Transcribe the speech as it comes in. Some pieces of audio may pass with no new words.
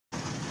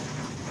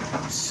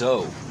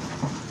So,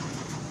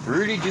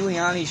 Rudy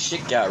Giuliani's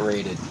shit got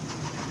raided.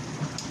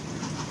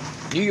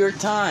 New York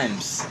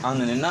Times,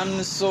 on an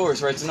anonymous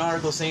source, writes an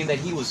article saying that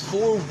he was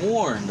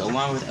forewarned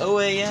along with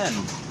OAN.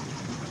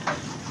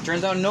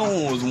 Turns out no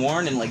one was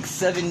warned, and like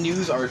 7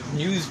 news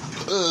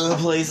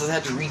places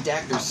had to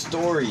redact their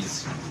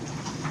stories.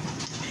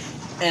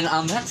 And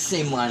on that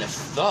same line of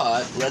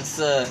thought, let's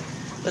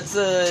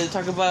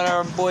talk about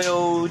our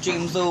boyo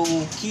James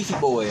O'Keefe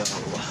boyo.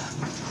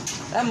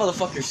 That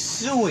motherfucker's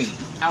suing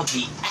out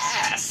the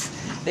ass.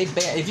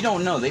 If you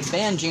don't know, they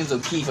banned James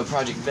O'Keefe of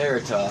Project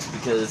Veritas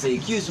because they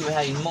accused him of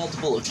having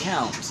multiple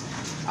accounts,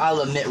 a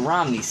la Mitt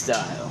Romney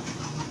style.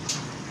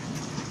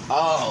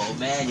 Oh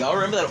man, y'all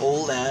remember that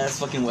old ass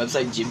fucking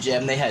website Jib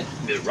Jab? And they had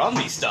Mitt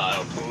Romney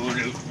style.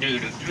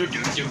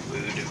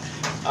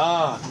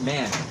 Oh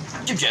man,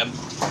 Jib Jab.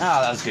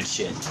 Ah, that was good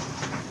shit.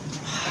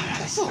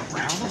 That's still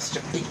around. That's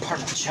such a big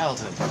part of my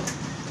childhood.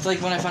 It's like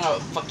when I found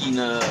out fucking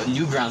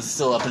Newgrounds is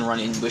still up and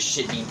running with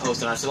shit being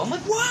posted on it. So I'm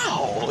like,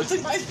 wow, it's like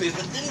MySpace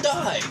but didn't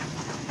die.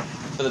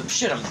 But the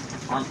shit,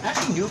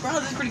 actually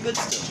Newgrounds is pretty good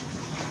still.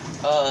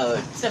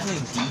 It's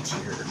definitely D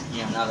tier,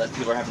 you know, now that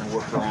people are having to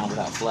work around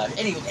without Flash.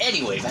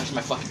 Anyway, back to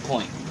my fucking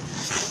point.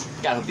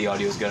 God, I hope the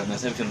audio is good on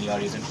this. I have a feeling the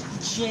audio is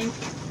jank.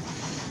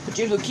 But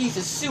James O'Keefe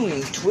is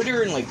suing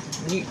Twitter and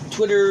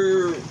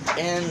Twitter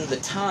and the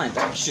Times.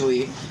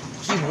 Actually,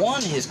 he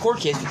won his court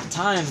case with the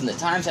Times, and the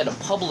Times had to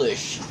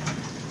publish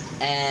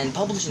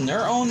in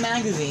their own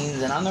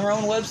magazines and on their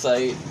own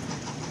website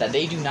that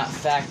they do not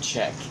fact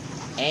check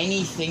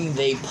anything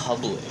they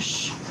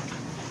publish.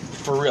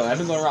 For real, I've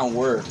been going around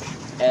work,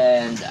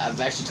 and I've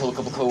actually told a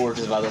couple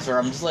coworkers about this, where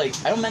I'm just like,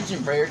 I don't mention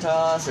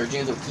Veritas or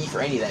James O'Keefe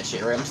or any of that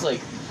shit, right? I'm just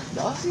like,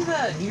 y'all see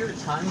that New York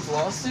Times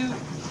lawsuit?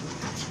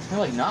 They're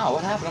like, nah,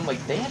 what happened? I'm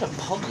like, they had to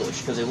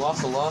publish because they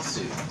lost a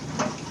lawsuit.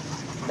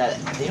 That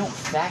they don't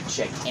fact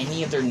check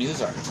any of their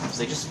news articles.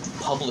 They just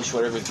publish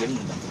whatever's given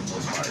to them for the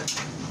most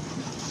part.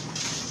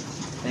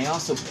 And they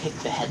also pick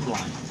the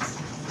headlines,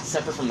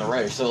 separate from the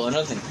writers. So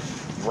another thing,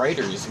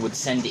 writers would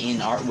send in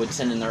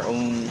their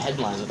own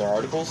headlines of their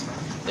articles.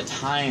 The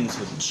Times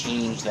would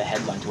change the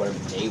headline to whatever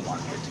they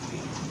wanted it to be.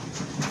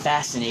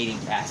 Fascinating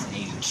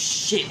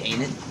shit,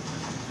 ain't it?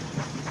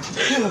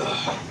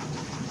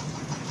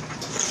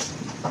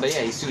 But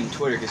yeah, he's suing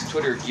Twitter because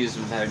Twitter accused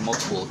him of having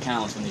multiple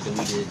accounts when they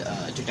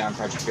took down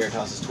Project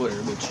Veritas' Twitter,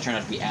 which turned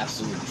out to be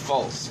absolutely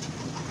false.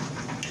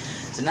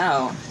 So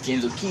now,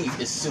 James O'Keefe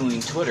is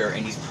suing Twitter,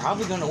 and he's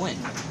probably going to win.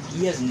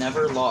 He has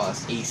never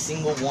lost a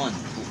single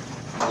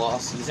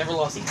He's never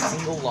lost a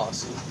single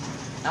lawsuit.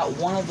 Not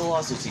one of the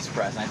lawsuits he's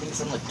pressed, and I think it's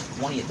something like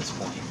 20 at this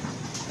point.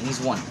 And he's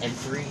won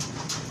every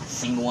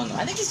single one of them.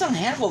 I think he's done a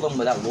handful of them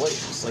without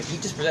lawyers. Like, he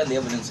just presented the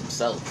evidence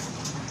himself.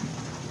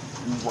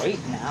 Right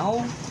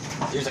now,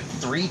 there's like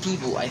 3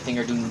 people I think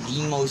are doing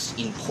the most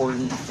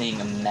important thing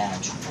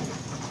imaginable.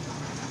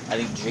 I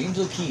think James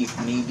O'Keefe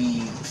may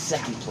be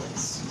second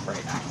place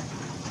right now.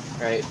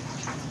 Right?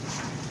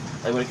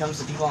 Like, when it comes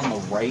to people on the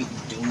right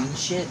doing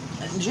shit,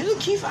 James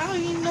O'Keefe, I don't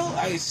even know.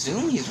 I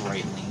assume he's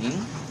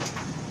right-leaning.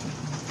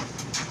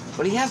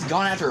 But he has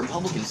gone after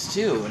Republicans,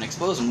 too, and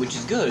exposed them, which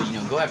is good. You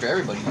know, go after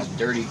everybody who's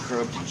dirty,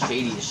 corrupt, and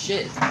shady as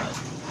shit. But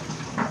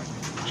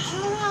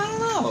I don't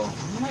know.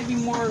 He might be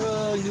more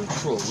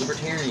neutral,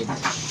 libertarian-ish.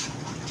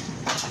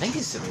 I think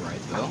he's civil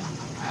rights, though.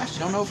 I actually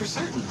don't know for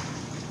certain.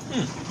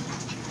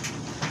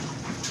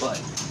 But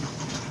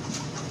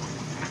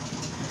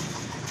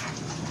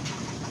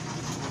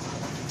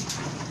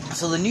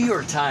so the New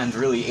York Times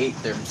really ate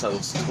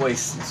themselves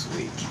twice this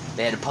week.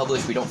 They had to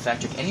publish, we don't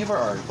fact check any of our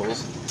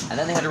articles, and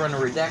then they had to run a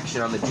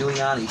redaction on the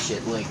Giuliani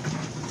shit like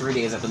 3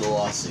 days after the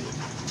lawsuit.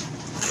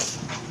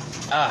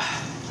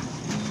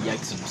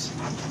 Yikesums.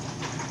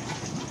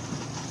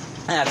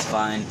 That's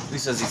fine. Who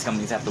says these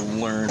companies have to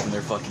learn from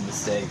their fucking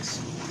mistakes?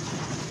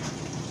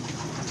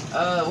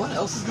 What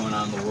else is going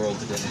on in the world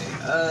today?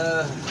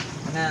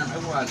 Man, I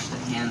watched a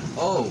hand.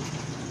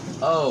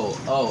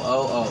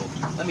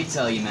 Let me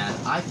tell you, man,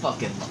 I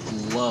fucking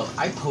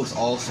I post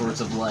all sorts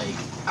of, like,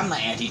 I'm not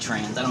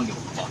anti-trans, I don't give a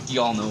fuck,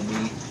 y'all know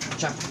me.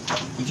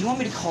 If you want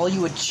me to call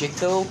you a chick,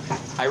 though,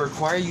 I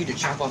require you to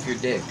chop off your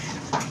dick.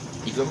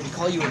 If you want me to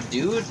call you a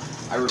dude,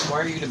 I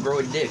require you to grow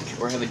a dick,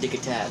 or have a dick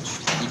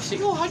attached. You say,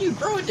 oh, how do you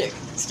grow a dick?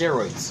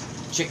 Steroids.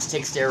 Chicks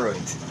take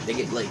steroids. They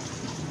get, like,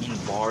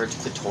 enlarged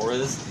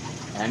clitoris,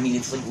 and I mean,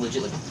 it's, like,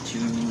 legit, like,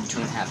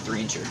 2.5,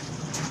 3 incher.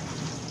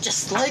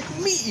 Just like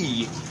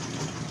me!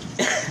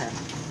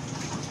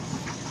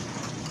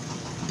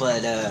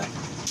 But,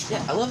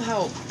 yeah, I love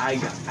how I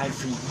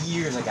for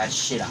years I got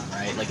shit on,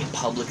 right? Like in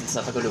public and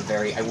stuff. I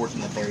work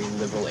in a very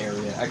liberal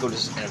area. I go to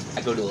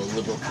a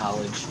liberal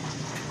college,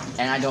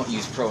 and I don't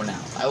use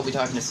pronouns. I'll be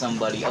talking to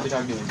somebody. I'll be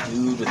talking to a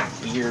dude with a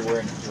beard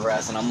wearing a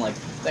dress, and I'm like,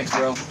 thanks,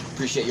 bro.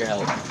 Appreciate your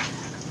help.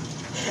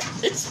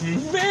 It's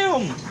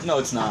ma'am. No,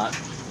 it's not.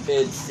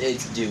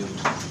 It's dude.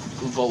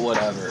 But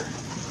whatever.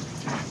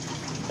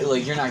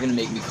 Like, you're not gonna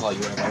make me call you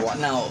whatever I want.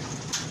 Now,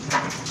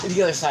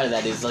 the other side of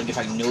that is, like, if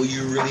I know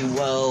you really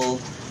well,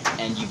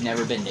 and you've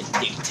never been a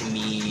dick to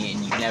me,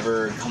 and you've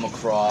never come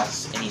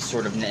across any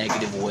sort of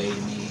negative way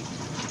to me.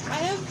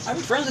 I'm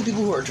friends with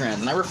people who are trans,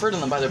 and I refer to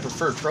them by their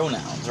preferred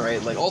pronouns,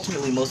 right? Like,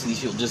 ultimately, most of these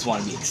people just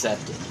want to be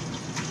accepted.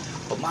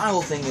 But my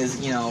whole thing is,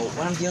 you know,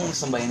 when I'm dealing with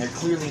somebody and they're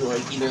clearly,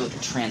 like, either, like, a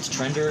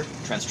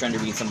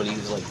transgender being somebody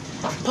who's, like,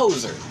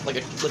 poser, like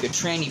a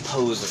tranny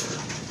poser,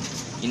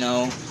 you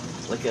know?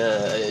 Like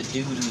a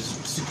dude who's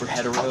super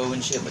hetero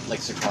and shit, but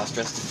likes to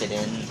cross-dress to fit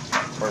in,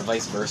 or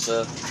vice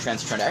versa.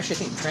 Transgender. Actually, I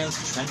think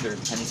transgender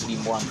tends to be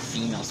more on the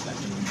female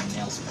spectrum than the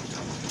male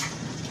spectrum.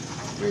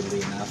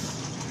 Weirdly enough.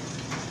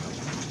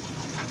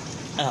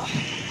 Ugh.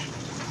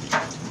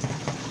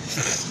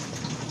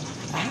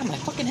 Ah, my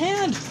fucking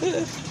hand!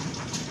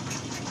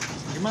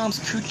 Your mom's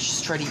cooch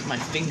just tried to eat my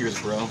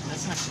fingers, bro.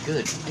 That's not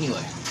good.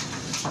 Anyway.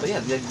 But yeah,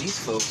 these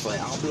folks,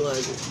 like, I'll be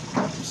like,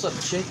 what's up,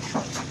 chick?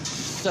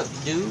 What's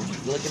up, dude?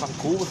 Like, if I'm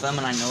cool with them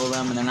and I know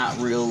them and they're not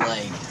real,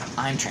 like,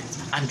 I'm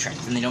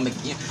trans, and they don't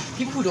make, you know,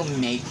 people who don't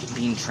make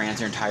being trans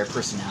their entire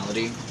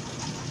personality,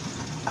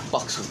 I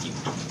fucks with you.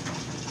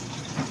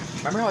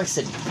 Remember how I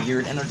said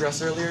beard in a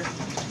dress earlier?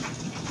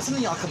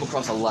 Something y'all come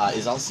across a lot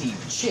is I'll see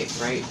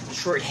chicks, right?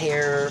 Short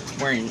hair,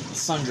 wearing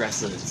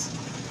sundresses.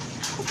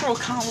 I'll throw a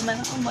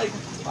compliment. I'm like,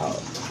 oh,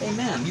 hey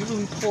man, you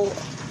really pull,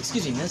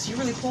 excuse me, miss, you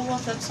really pull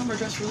off that summer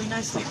dress really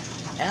nicely.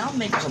 And I'll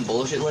make some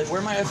bullshit, like,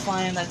 where might I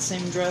find that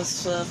same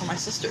dress for my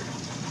sister?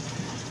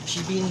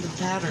 She'd be into the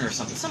pattern or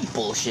something. Some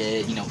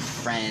bullshit, you know,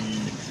 friend,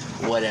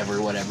 whatever.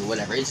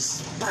 It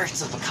just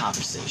starts up a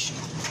conversation.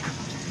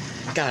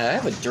 God, I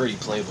have a dirty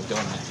playbook, don't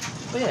I?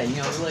 But yeah, you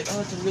know, they're like, oh,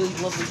 it's a really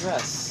lovely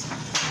dress.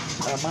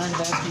 Mind if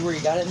I ask you where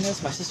you got it in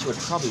this? My sister would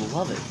probably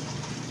love it.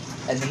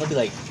 And then they'll be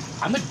like,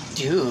 I'm a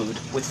dude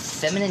with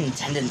feminine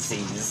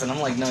tendencies. And I'm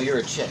like, no, you're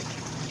a chick.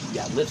 You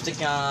got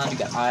lipstick on, you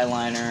got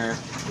eyeliner,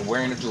 you're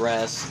wearing a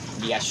dress,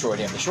 you got short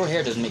hair. The short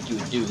hair doesn't make you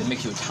a dude, it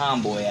makes you a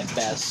tomboy at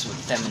best with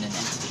feminine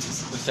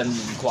entities, with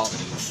feminine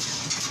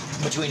qualities.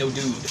 But you ain't no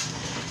dude.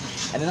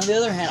 And then on the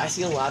other hand, I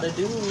see a lot of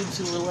dudes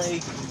who are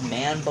like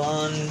man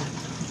bunned,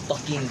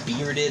 fucking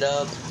bearded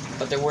up,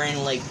 but they're wearing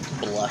like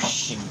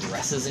blush and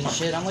dresses and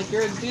shit. I'm like,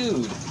 you're a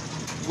dude.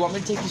 You want me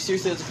to take you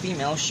seriously as a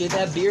female, shave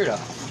that beard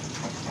off.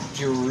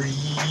 If you're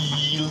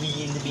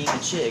really into being a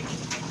chick,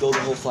 go the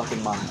whole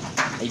fucking mile.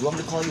 And you want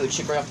me to call you a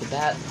chick right off the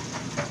bat?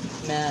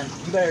 Man,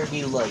 you better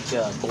be like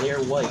Blair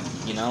White,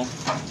 you know?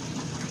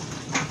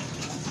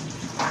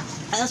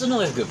 And that's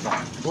another good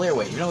point. Blair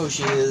White, you know who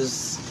she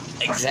is?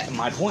 Exact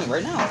my point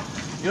right now.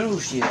 You know who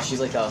she is? She's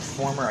like a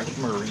former, I think,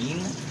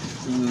 Marine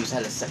who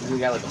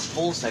got like a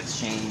full sex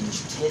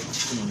change,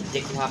 tits and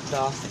dick lopped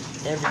off,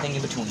 and everything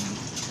in between.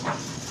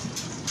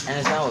 And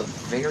is now a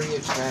very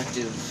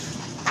attractive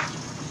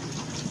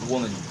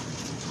woman.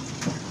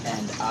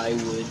 And I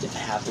would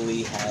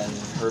happily have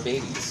her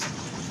babies.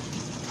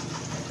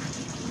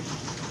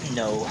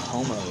 No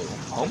homo.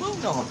 Homo?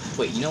 No homo.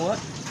 Wait, you know what?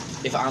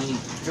 If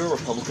you're a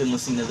Republican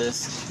listening to this,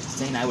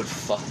 saying I would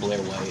fuck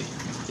Blair White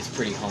is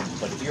pretty homo.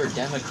 But if you're a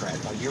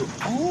Democrat, by your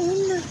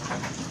own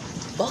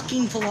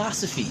fucking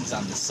philosophies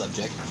on this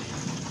subject,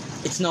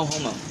 it's no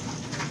homo.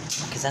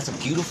 Because that's a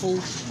beautiful,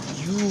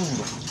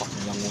 beautiful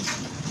fucking young woman.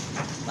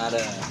 Not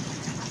a...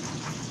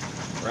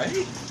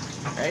 Right?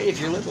 Right? If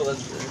you're liberal,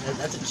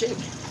 that's a chick.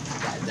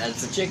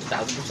 That's a chick,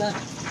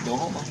 1,000%. No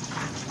homo.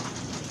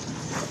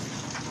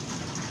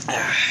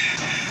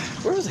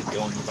 Where was I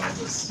going with all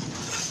this?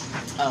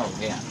 Oh,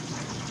 yeah.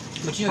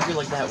 But you know, if you're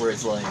like that, where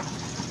it's like,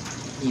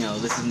 you know,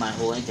 this is my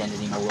whole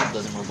identity, my world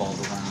doesn't revolve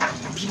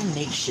around. People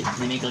make shit,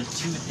 they make like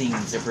two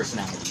things their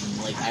personality.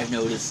 And, like, I've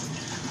noticed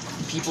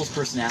people's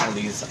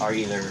personalities are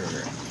either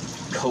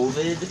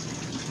COVID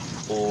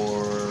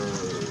or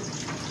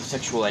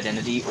sexual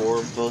identity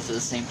or both at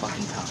the same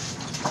fucking time.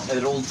 Like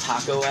that old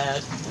taco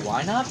ad,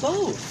 why not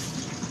both?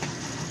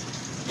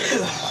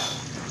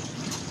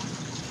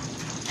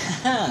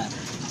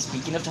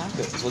 Speaking of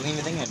tacos, wasn't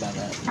even thinking about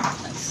that.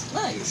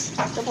 Nice.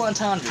 Double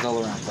entendres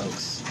all around,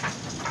 folks.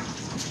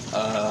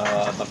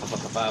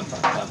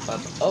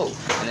 Oh,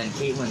 and then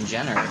Caitlyn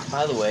Jenner.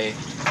 By the way,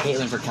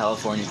 Caitlyn for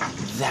California.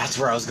 That's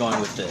where I was going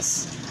with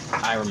this.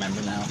 I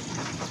remember now.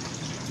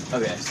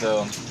 Okay,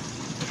 so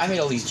I made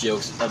all these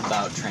jokes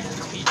about trans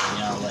people, you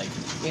know, like,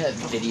 you know that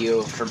video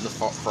of Kermit the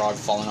Frog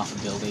falling off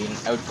a building?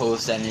 I would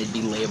post that and it'd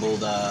be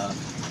labeled,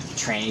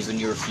 trannies when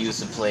you refuse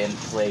to play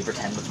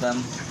pretend with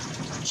them.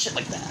 Shit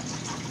like that.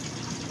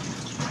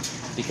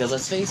 Because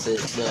let's face it,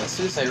 the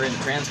suicide rate in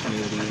the trans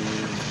community is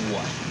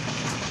what?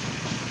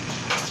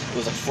 It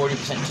was like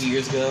 40% 2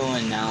 years ago,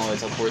 and now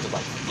it's upwards of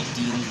like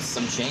 50 and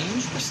some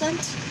change percent?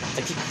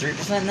 Like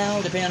 53% now,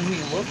 depending on who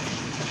you look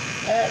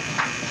at.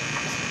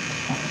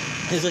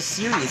 There's a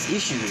serious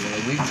issue here.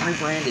 Like, we've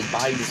rebranded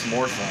body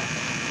dysmorphia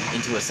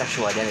into a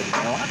sexual identity.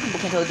 And a lot of people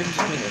can't tell the difference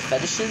between their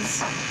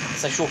fetishes,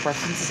 sexual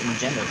preferences, and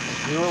gender.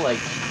 We were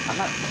like, I'm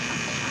not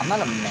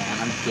a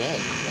man, I'm gay.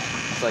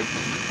 It's like,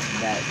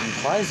 that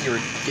implies you're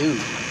a dude.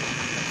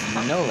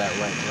 You know that,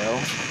 right, bro?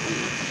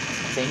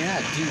 Saying you're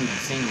not a dude,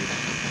 saying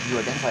you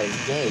identify as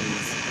gay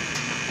is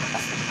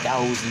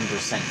 1,000%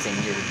 saying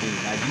you're a dude.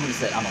 Now, if you would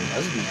have said I'm a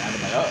lesbian, I'd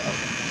be like, uh-oh.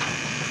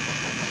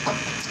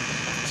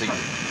 So you're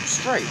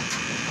straight.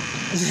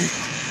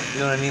 You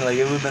know what I mean? Like,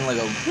 it would have been like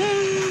a...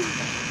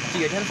 So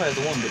you identify as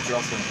a woman, but you're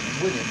also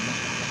women.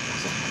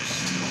 So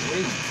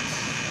straight.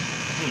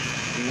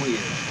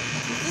 Weird.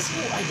 This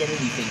whole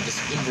identity thing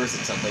just inverts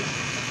itself. Like,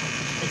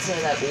 it's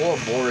that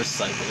Ouroboros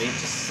cycle. It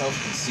just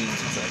self-consumes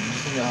itself. You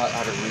just know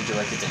how to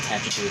redirect its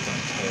attention to its own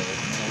tail.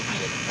 And it'll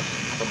eat it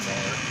from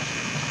there.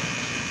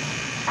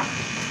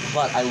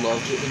 But I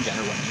love Caitlyn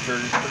Jenner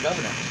running for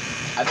governor.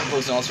 I've been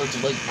posting all sorts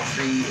of, like,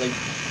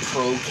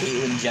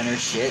 pro-Caitlyn Jenner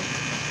shit.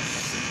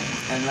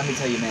 And let me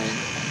tell you, man,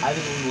 I've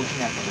been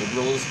looking at the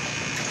liberals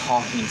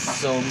talking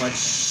so much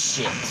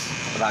shit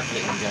about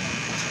Caitlyn Jenner.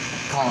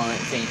 Calling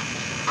it, saying,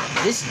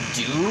 this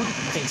dude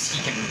thinks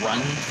he can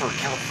run for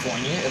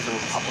California as a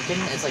Republican?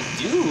 It's like,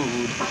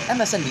 dude,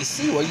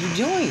 MSNBC, what are you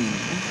doing?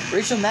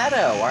 Rachel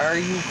Maddow, why are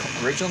you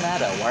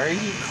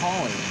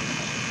calling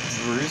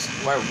Bruce?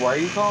 Why are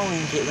you calling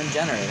Caitlyn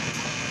Jenner?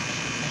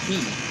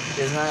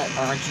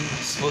 Aren't you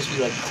supposed to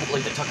be like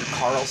the Tucker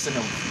Carlson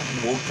of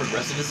woke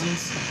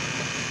progressivisms?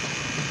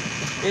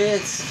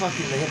 It's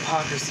fucking the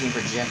hypocrisy and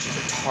projections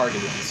are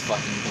targeted with these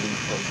fucking blue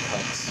pill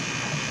cucks.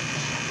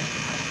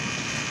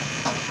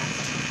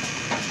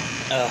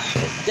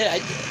 But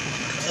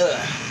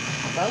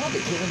I love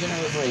that Caitlyn Jenner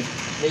was like,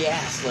 they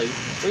asked, like,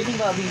 what do you think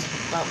about these,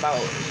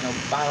 about you know,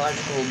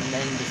 biological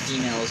men to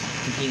females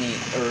competing,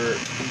 or,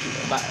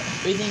 what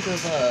do you think of,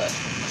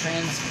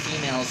 trans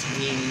females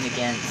competing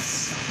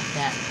against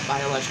that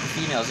biological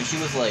females? And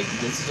she was like,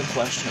 this is a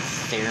question of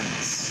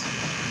fairness,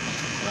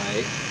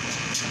 right?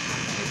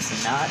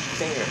 It's not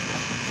fair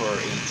for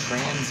a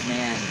trans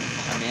man,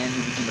 a man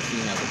who became a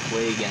female, to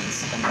play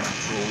against a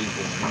naturally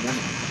born woman.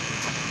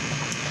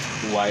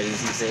 Why does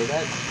he say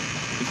that?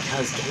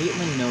 Because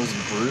Caitlyn knows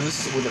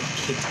Bruce would have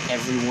kicked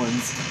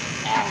everyone's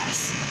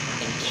ass.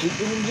 And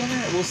Caitlyn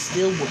Jenner will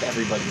still whip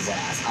everybody's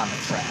ass on the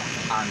track.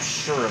 I'm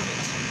sure of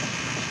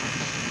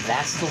it.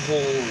 That's the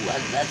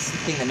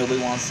thing that nobody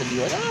wants to be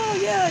like, oh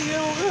yeah, you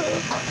know,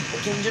 but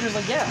Caitlyn Jenner's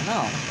like, yeah,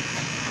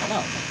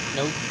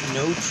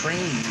 no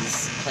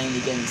trainees playing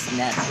against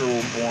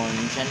natural born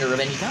gender of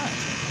any kind.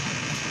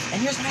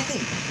 And here's what I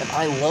think. If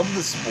I love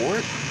the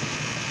sport,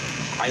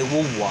 I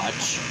will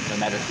watch, no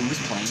matter who's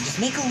playing, just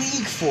make a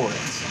league for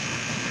it.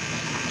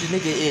 Just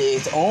make it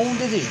its own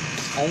division,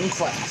 its own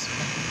class.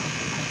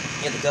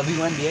 You have the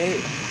WNBA,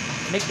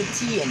 make the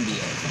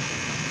TNBA.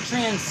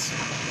 Trans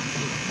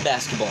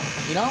basketball,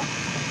 you know?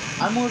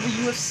 I'm more of a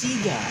UFC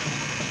guy,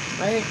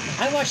 right?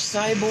 I watch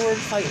Cyborg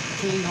fight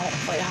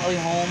Holly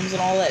Holmes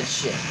and all that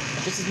shit.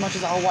 Just as much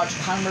as I'll watch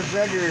Conor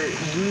McGregor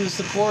lose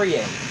to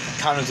Poirier.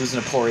 Conor's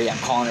losing to Poirier, I'm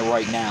calling it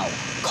right now.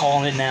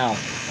 Calling it now.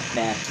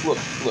 Man, look.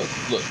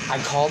 I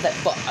called that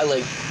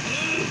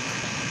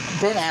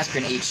Ben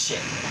Askren ate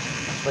shit.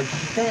 Like,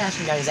 Ben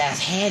Askren got his ass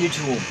handed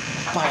to him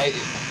by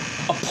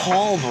a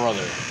Paul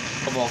brother,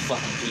 of all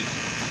fucking people.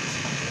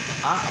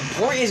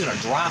 Poirier's gonna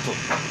drop him.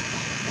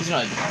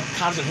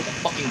 Conor's gonna hit the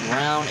fucking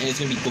ground, and it's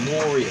gonna be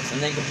glorious.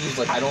 And then he's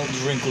like, I don't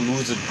drink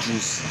loser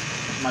juice.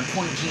 My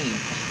point being,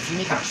 if you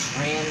make a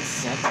trans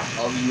sect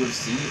of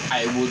UFC,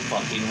 I would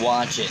fucking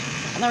watch it.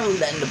 I'm not really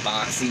that into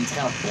boxing, it's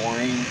kind of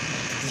boring.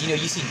 Because, you know,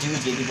 you see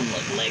dudes get people in,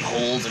 like, leg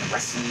holds and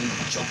wrestling,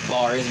 choke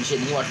bars and shit,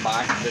 and you watch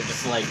boxing, they're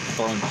just, like,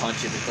 throwing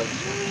punches. It's like,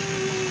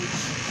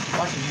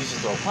 watching you just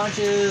throw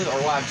punches, or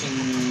watching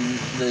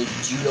the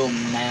judo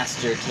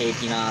master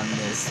taking on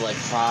this, like,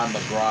 Prod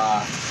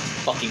McGraw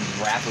fucking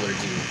grappler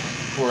dude,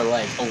 who are,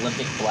 like,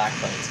 Olympic black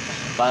belts.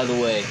 By the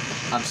way,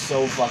 I'm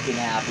so fucking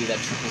happy that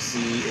Triple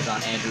C is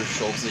on Andrew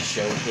Schultz's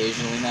show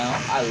occasionally now.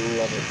 I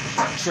love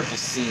it. Triple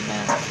C,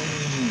 man,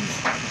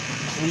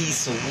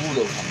 please,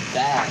 Cejudo, come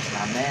back,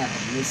 my man.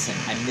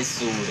 I miss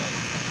Cejudo.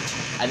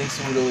 I think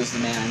Cejudo is the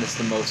man I miss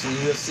the most in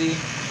the UFC.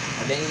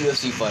 Of any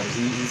UFC fighters,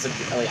 he's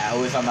like, I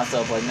always find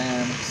myself like,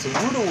 man,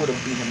 Cejudo would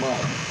have beat him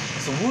up.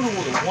 Cejudo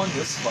would have won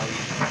this fight.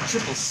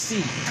 Triple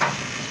C.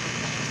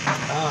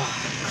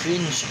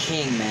 Cringe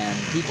king, man.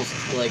 People's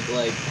like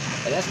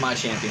that's my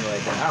champion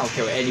right there. I don't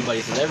care what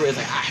anybody says. Everybody's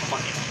like, I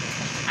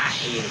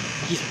hate him.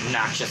 He's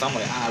obnoxious. I'm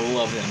like, I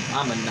love him.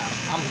 I'm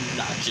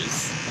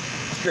obnoxious.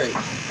 It's great.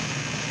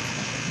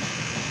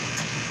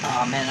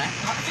 Oh man,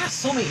 I got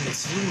so many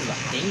mixed feelings about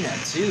Dana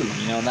too.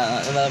 You know,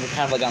 that we're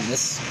kind of like on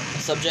this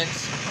subject.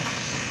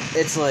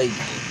 It's like,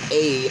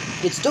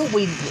 it's dope.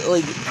 Like,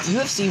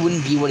 UFC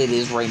wouldn't be what it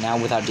is right now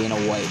without Dana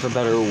White, for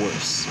better or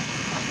worse.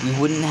 We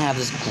wouldn't have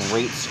this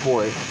great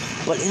sport.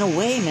 But in a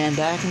way, man,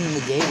 back in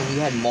the day when you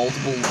had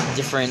multiple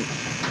different...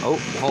 Oh,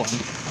 hold on.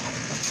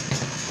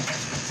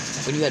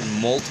 When you had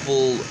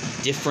multiple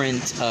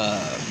different,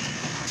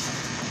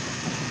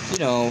 you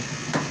know,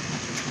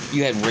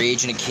 you had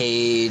Rage in a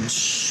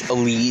Cage,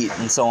 Elite,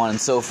 and so on and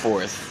so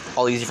forth.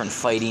 All these different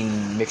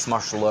fighting, mixed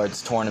martial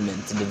arts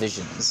tournaments and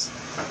divisions.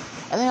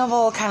 And they have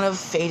all kind of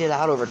faded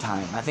out over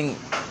time. I think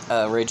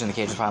Rage in the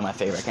Cage is probably my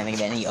favorite. I can't think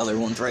of any other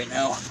ones right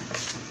now.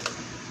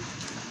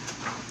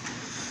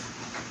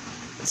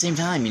 At the same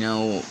time, you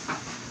know,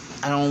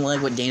 I don't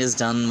like what Dana's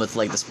done with,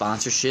 like, the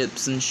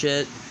sponsorships and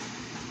shit.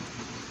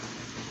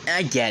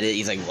 I get it.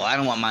 He's like, well, I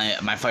don't want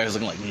my fighters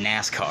looking like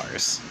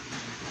NASCARs.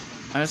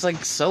 I was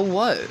like, so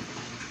what?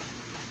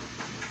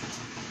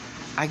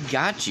 I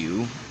got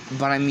you,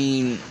 but I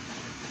mean,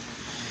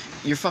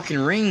 your fucking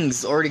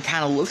rings already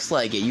kind of looks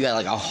like it. You got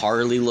like a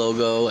Harley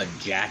logo, a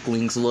Jack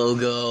Link's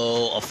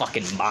logo, a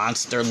fucking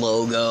Monster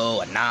logo,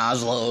 a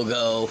Nas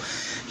logo.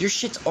 Your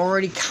shit's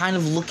already kind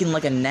of looking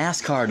like a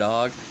NASCAR,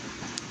 dog.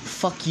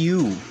 Fuck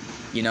you,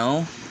 you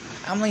know?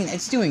 I mean,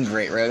 it's doing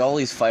great, right? All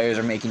these fighters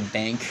are making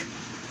bank.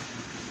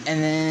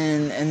 And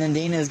then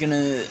Dana is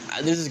gonna...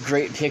 There's this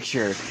great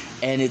picture,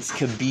 and it's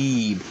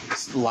Khabib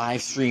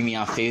live streaming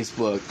on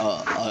Facebook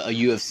a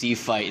UFC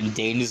fight, and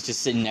Dana's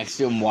just sitting next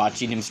to him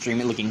watching him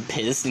stream it looking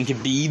pissed, and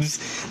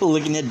Khabib's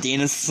looking at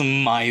Dana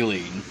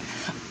smiling.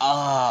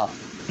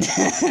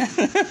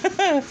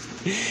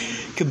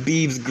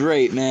 Khabib's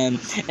great, man.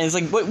 And it's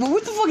like, what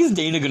the fuck is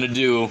Dana gonna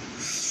do?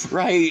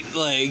 Right?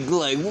 Like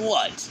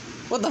what?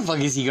 What the fuck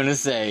is he gonna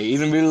say? He's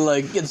gonna be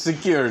like, get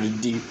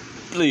security,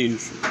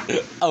 please.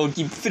 I'll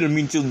keep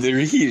filming till they're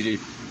here.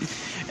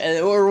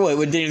 Or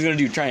what Dana's gonna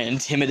do? Try and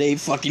intimidate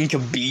fucking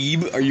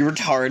Khabib? Are you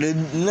retarded?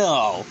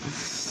 No.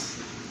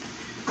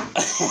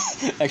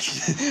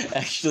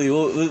 actually,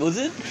 what was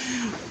it?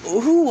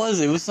 Who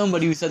was it? It was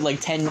somebody who said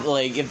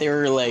if they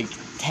were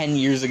 10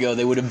 years ago,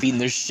 they would have beaten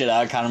the shit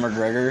out of Conor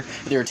McGregor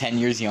if they were 10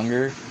 years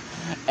younger.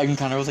 And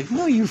Conor was like,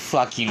 no, you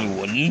fucking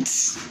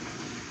wouldn't.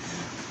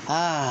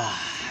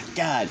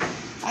 God.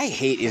 I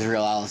hate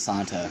Israel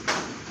Adesanya.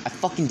 I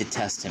fucking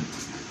detest him.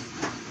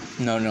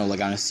 No,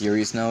 like on a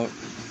serious note,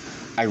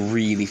 I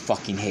really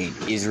fucking hate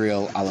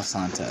Israel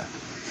Adesanya.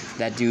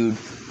 That dude,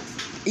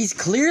 he's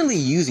clearly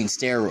using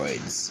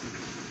steroids.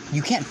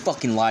 You can't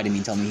fucking lie to me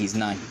and tell me he's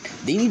not.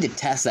 They need to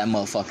test that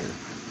motherfucker.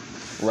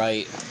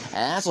 Right?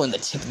 And that's only the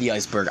tip of the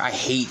iceberg. I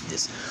hate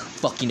this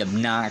fucking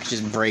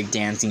obnoxious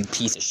breakdancing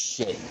piece of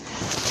shit.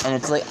 And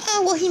it's like,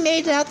 oh, well, he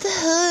made it out the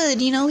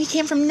hood. You know, he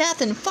came from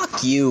nothing.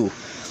 Fuck you.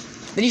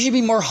 Then you should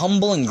be more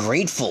humble and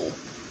grateful.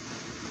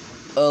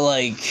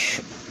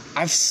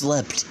 I've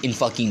slept in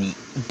fucking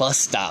bus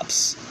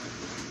stops.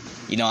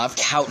 You know, I've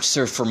couch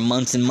surfed for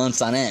months and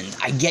months on end.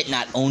 I get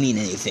not owning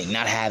anything,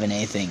 not having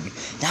anything.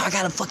 Now I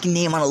got a fucking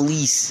name on a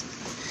lease.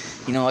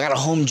 You know, I got a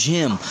home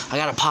gym. I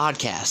got a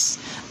podcast.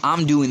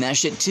 I'm doing that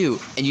shit too.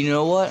 And you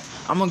know what?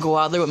 I'm gonna go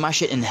out there with my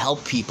shit and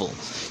help people.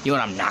 You know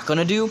what I'm not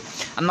gonna do?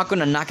 I'm not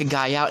gonna knock a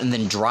guy out and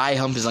then dry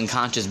hump his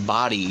unconscious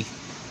body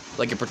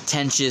like a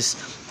pretentious,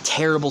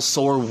 terrible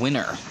sore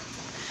winner.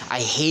 I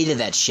hated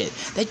that shit.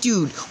 That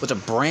dude was a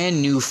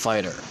brand new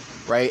fighter,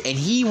 right? And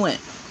he went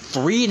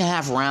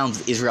 3.5 rounds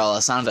with Israel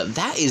Adesanya.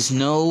 That is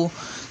no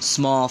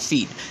small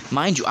feat.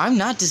 Mind you, I'm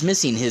not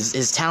dismissing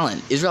his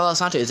talent. Israel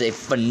Adesanya is a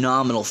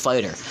phenomenal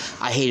fighter.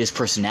 I hate his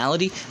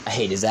personality, I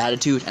hate his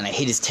attitude, and I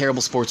hate his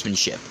terrible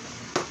sportsmanship.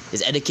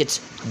 His etiquette's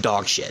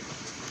dog shit,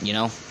 you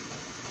know?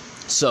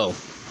 So,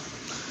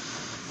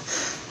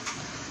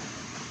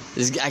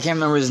 I can't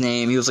remember his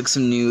name. He was like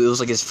it was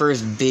like his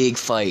first big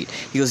fight.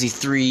 He goes,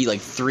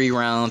 3.5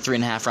 rounds,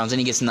 and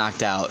he gets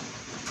knocked out.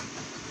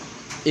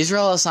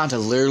 Israel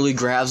Adesanya literally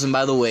grabs him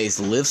by the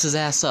waist, lifts his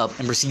ass up,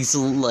 and proceeds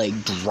to,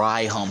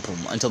 dry hump him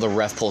until the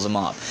ref pulls him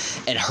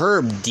off. And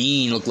Herb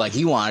Dean looked like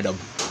he wanted to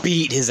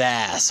beat his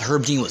ass.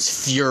 Herb Dean was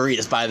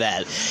furious by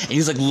that. And he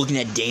was, looking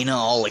at Dana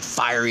all,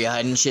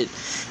 fiery-eyed and shit.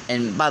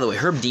 And, by the way,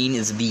 Herb Dean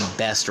is the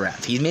best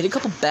ref. He's made a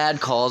couple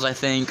bad calls, I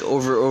think,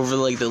 over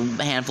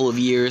the handful of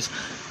years.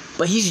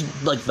 But he's,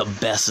 the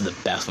best of the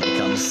best when it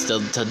comes to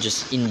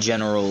just, in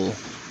general...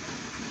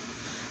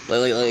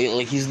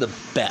 he's the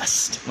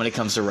best when it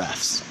comes to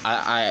refs.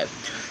 I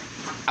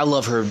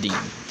love Herb Dean.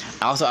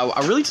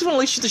 I really just want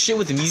to shoot the shit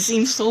with him. He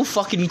seems so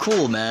fucking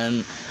cool,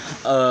 man.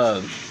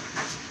 I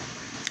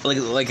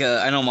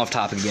know I'm off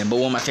topic again, but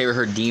one of my favorite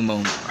Herb Dean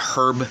moments,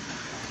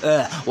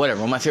 one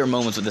of my favorite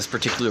moments with this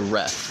particular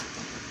ref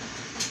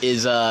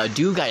is,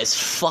 dude got his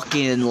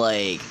fucking,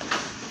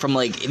 from,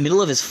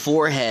 middle of his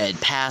forehead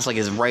past,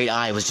 his right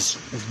eye was just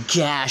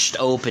gashed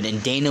open,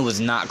 and Dana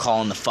was not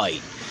calling the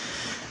fight.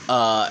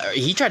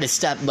 He tried to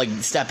step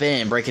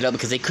in and break it up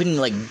because they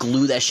couldn't,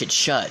 glue that shit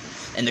shut.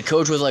 And the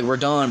coach was like, we're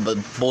done, but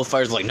both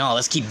fighters were like, no,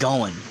 let's keep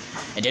going.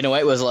 And Dana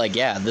White was like,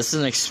 yeah, this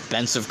is an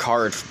expensive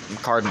card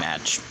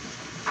match.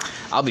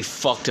 I'll be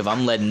fucked if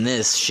I'm letting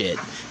this shit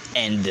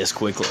end this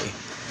quickly.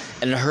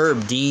 And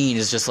Herb Dean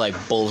is just like,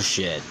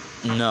 bullshit.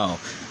 No,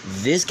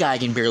 this guy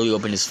can barely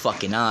open his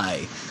fucking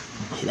eye.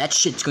 That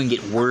shit's going to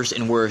get worse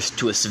and worse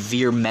to a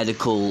severe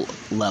medical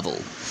level.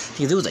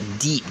 Because there was a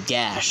deep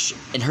gash,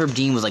 and Herb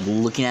Dean was,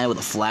 looking at it with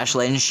a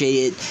flashlight and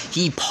shit.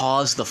 He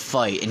paused the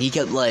fight, and he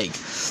kept, you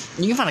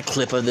can find a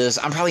clip of this.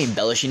 I'm probably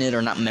embellishing it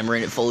or not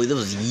remembering it fully. That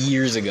was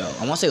years ago.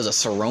 I want to say it was a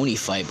Cerrone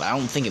fight, but I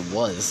don't think it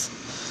was.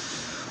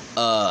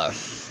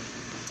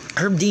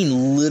 Herb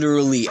Dean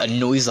literally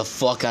annoys the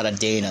fuck out of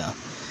Dana.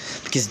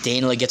 Because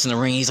Dana, gets in the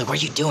ring, he's like,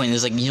 what are you doing?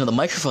 He's like, the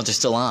microphones are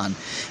still on.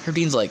 Herb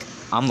Dean's like,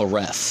 I'm the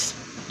ref.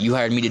 You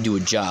hired me to do a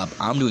job.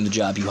 I'm doing the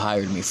job you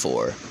hired me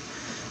for.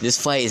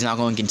 This fight is not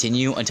going to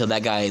continue until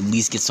that guy at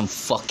least gets some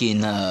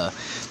fucking,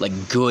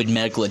 good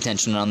medical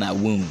attention on that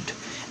wound.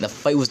 The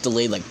fight was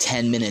delayed like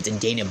 10 minutes, and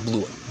Dana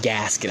blew a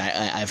gasket,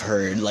 I've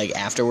heard, like,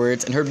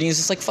 afterwards. And Herb Dean was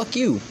just like, fuck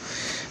you,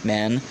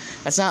 man.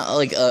 That's not,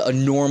 like, a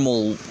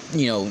normal,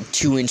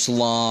 2-inch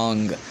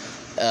long,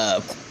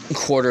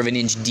 quarter of an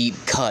inch deep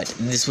cut.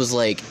 This was,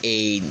 like,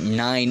 a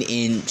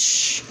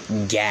 9-inch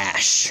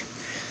gash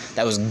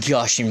that was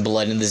gushing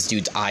blood in this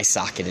dude's eye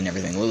socket and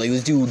everything. Like,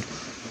 this dude,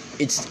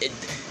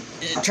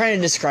 trying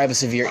to describe a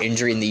severe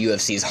injury in the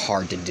UFC is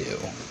hard to do.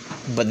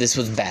 But this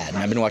was bad, and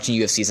I've been watching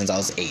UFC since I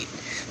was 8.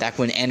 Back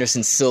when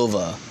Anderson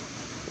Silva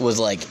was,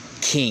 like,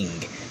 king.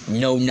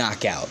 No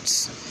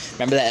knockouts.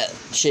 Remember that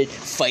shit?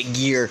 Fight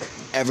gear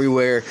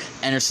everywhere.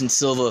 Anderson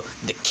Silva,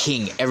 the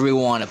king.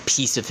 Everyone wanted a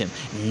piece of him.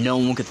 No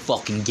one could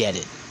fucking get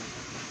it.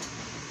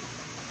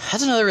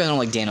 That's another reason I don't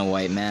like Dana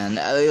White, man.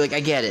 I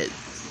get it.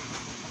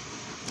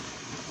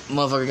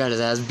 Motherfucker got his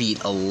ass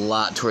beat a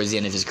lot towards the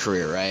end of his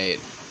career, right?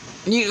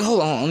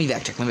 Hold on, let me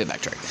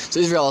backtrack.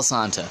 So Israel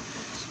Adesanya.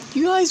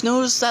 You guys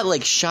notice that,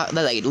 like, shot,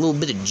 that, like, little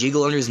bit of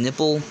jiggle under his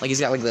nipple? Like, he's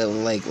got, like,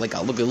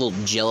 a little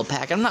gel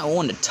pack. I'm not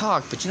one to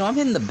talk, but, I'm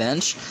hitting the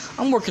bench.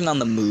 I'm working on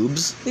the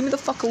moves. Leave me the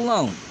fuck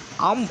alone.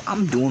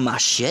 I'm doing my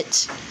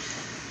shit.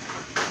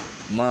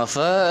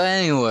 Motherfucker,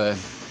 anyway.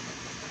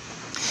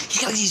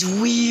 He's got, like, these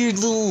weird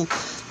little,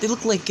 they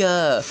look like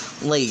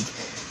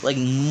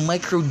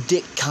micro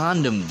dick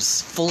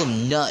condoms full of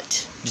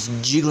nut just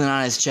jiggling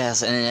on his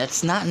chest, and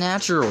that's not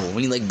natural.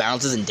 When he, like,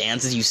 bounces and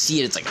dances, you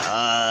see it, it's like,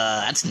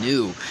 that's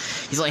new.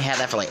 He's only had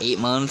that for, like, 8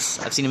 months.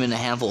 I've seen him in a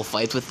handful of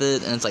fights with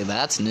it, and it's like,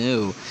 that's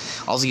new.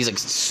 Also, he's, like,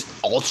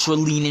 ultra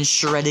lean and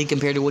shredded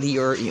compared to what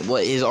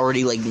his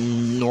already, like,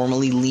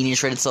 normally lean and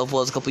shredded self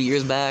was a couple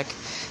years back.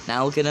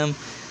 Now look at him.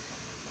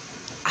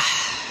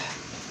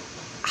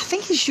 I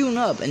think he's shooting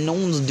up, and no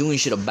one's doing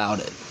shit about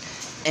it.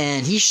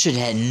 And he should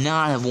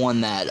not have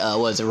won that,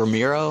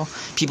 Ramiro,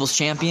 People's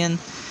Champion,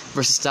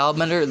 versus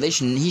Stylebender.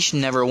 He should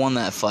never have won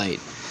that fight.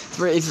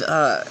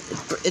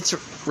 It's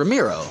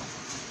Ramiro.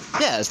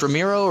 Yeah, it's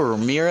Ramiro or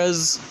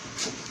Ramirez.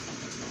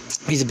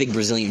 He's a big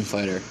Brazilian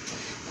fighter.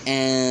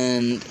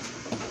 And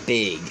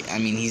big. I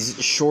mean,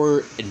 he's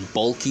short and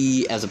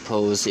bulky as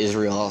opposed to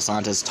Israel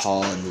Adesanya's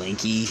tall and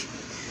lanky.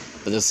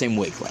 But the same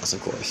weight class,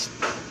 of course.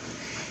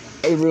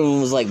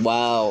 Everyone was like,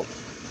 wow,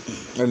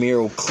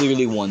 Ramiro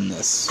clearly won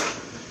this.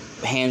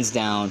 Hands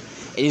down.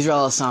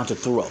 Israel Adesanya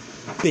threw a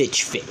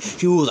bitch fit.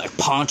 He was, like,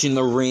 punching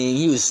the ring.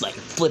 He was, like,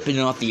 flipping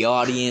off the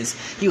audience.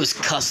 He was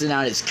cussing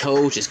out his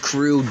coach, his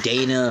crew,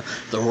 Dana,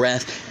 the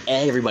ref,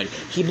 everybody.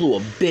 He blew a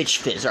bitch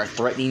fit, started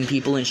threatening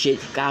people and shit.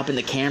 Got up in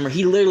the camera.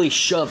 He literally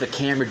shoved a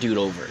camera dude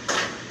over.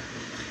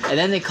 And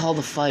then they called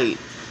the fight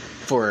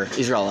for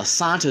Israel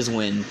Adesanya's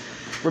win.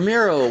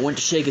 Ramiro went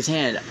to shake his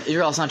hand.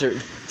 Israel Adesanya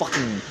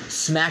fucking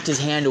smacked his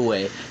hand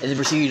away and then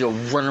proceeded to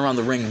run around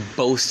the ring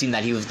boasting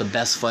that he was the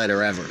best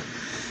fighter ever.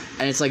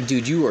 And it's like,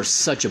 dude, you are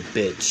such a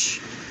bitch.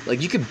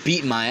 Like, you could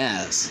beat my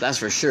ass, that's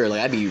for sure. Like,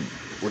 I'd be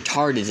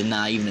retarded to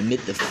not even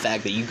admit the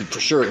fact that you could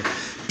for sure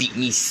beat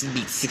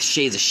 6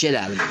 shades of shit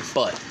out of me.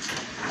 But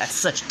that's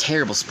such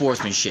terrible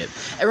sportsmanship.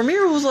 And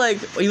Ramiro was like,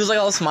 he was like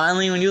all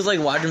smiling when he was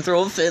like watching him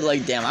throw a fit,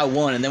 like, damn, I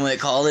won. And then when they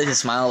called it, his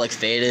smile like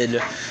faded,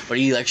 but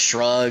he like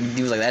shrugged.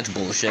 He was like, that's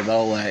bullshit.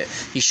 But like,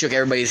 he shook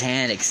everybody's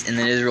hand, and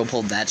then Israel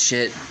pulled that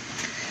shit.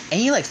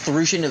 And he like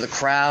threw shit into the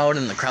crowd,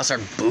 and the crowd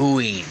started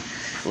booing.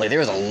 Like, there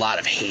was a lot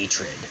of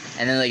hatred.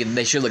 And then like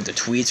they showed like the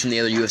tweets from the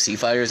other UFC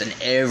fighters, and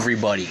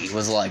everybody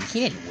was like,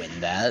 he didn't win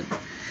that.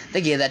 They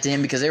gave that to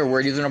him because they were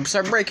worried he was going to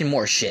start breaking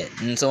more shit,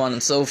 and so on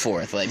and so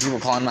forth. Like, people were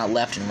calling him out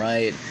left and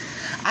right.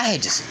 I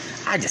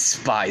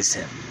despise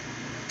him.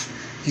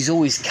 He's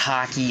always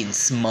cocky and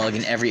smug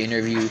in every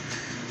interview,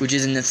 which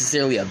isn't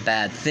necessarily a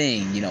bad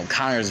thing.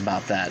 Conor's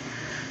about that.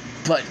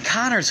 But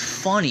Conor's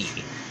funny.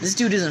 This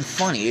dude isn't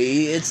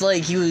funny. It's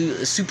like he was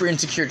a super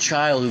insecure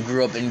child who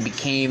grew up and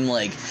became,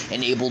 like,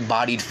 an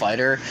able-bodied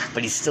fighter,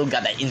 but he's still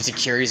got that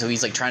insecurity, so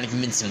he's, like, trying to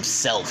convince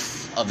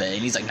himself of it.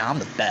 And he's like, no, I'm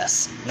the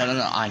best. No,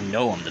 I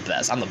know I'm the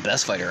best. I'm the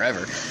best fighter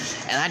ever.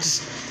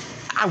 And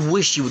I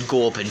wish he would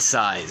go up in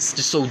size,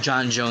 just so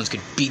John Jones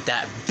could beat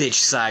that bitch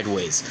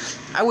sideways.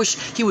 I wish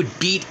he would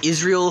beat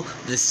Israel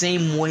the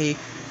same way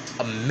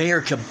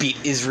America beat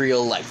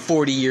Israel, like,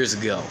 40 years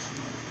ago.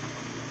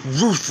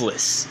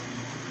 Ruthless.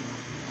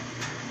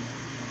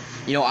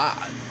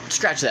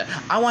 Scratch that.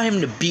 I want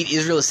him to beat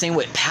Israel the same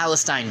way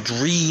Palestine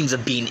dreams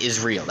of beating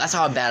Israel. That's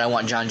how bad I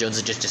want John Jones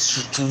to just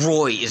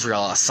destroy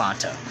Israel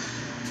Adesanya.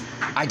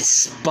 I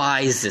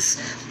despise this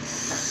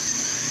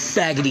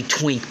faggoty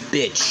twink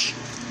bitch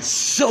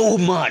so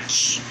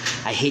much.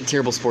 I hate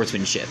terrible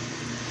sportsmanship.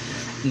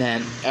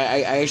 Man,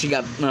 I actually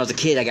got, when I was a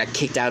kid, I got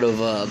kicked out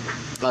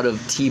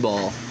of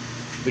T-ball,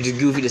 which is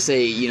goofy to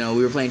say.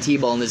 We were playing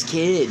T-ball, and this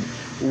kid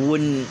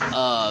wouldn't,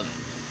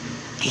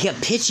 he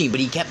kept pitching, but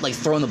he kept, like,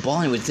 throwing the ball,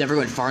 and it was never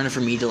going far enough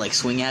for me to, like,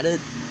 swing at it.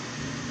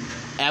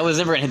 And I was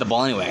never going to hit the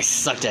ball anyway. I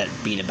sucked at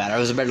being a batter. I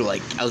was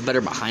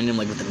better behind him,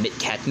 like, with the mitt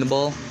catching the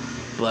ball.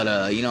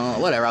 But, you know,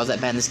 whatever, I was that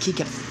bad, and this kid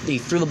he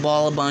threw the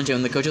ball a bunch,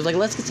 and the coach was like,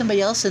 let's get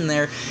somebody else in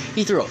there.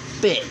 He threw a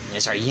fit, and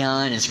they started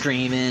yelling and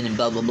screaming, and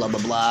blah, blah, blah,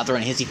 blah, blah,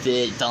 throwing a hissy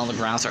fit, fell on the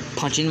ground, started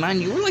punching.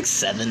 Mind you, we're like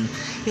 7.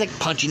 He's, like,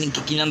 punching and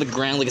kicking on the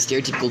ground like a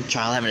stereotypical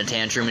child having a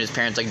tantrum, and his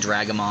parents, like,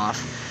 drag him off.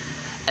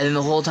 And then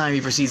the whole time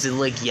he proceeds to,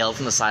 like, yell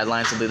from the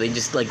sidelines, so they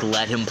just, like,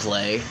 let him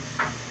play.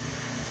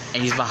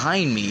 And he's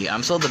behind me.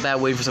 I'm still at the bat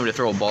waiting for somebody to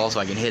throw a ball so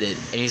I can hit it.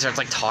 And he starts,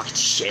 like, talking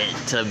shit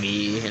to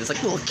me. And it's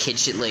like little kid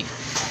shit, like,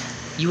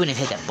 you wouldn't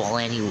have hit that ball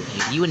anyway.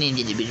 You wouldn't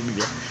have hit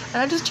it.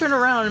 And I just turn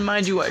around, and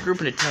mind you, I grew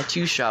up in a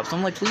tattoo shop. So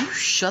I'm like, will you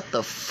shut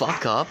the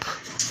fuck up?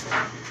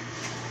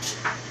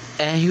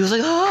 And he was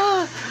like,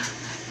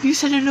 you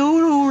said a no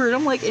word.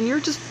 I'm like, and you're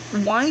just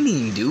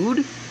whining,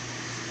 dude.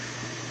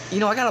 You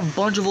know, I got a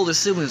bunch of older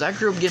siblings. I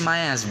grew up getting my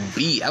ass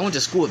beat. I went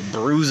to school with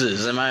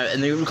bruises, and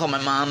they would call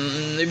my mom,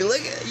 and they'd be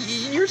like,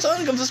 your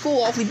son comes to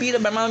school awfully beat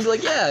up. My mom would be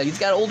like, yeah, he's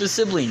got older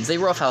siblings. They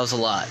roughhouse a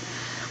lot.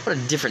 What a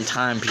different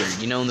time period,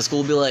 you know, and the school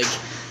would be like,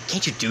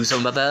 can't you do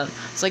something about that?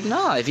 It's like,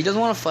 nah, if he doesn't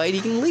want to fight,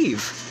 he can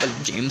leave. But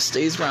James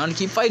stays around to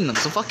keep fighting them,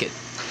 so fuck it.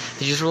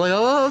 They just were like,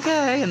 oh,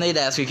 okay, and they'd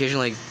ask me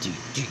occasionally, like, do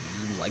you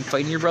like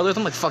fighting your brothers?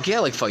 I'm like, fuck yeah,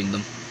 I like fighting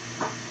them.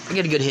 I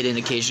get a good hit in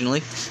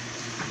occasionally.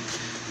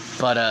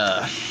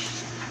 But,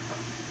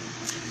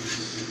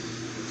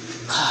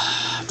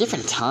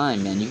 different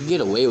time, man. You can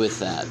get away with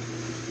that.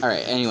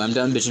 Alright, anyway, I'm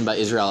done bitching about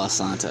Israel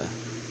Asanta.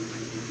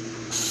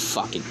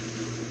 Fucking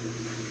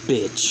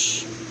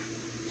bitch.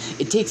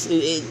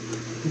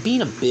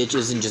 Being a bitch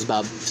isn't just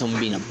about someone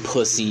being a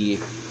pussy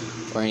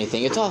or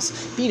anything. It's also,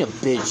 being a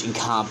bitch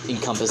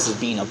encompasses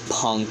being a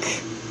punk,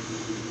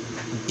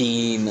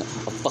 being a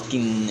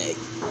fucking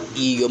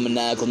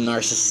egomaniacal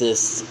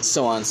narcissist,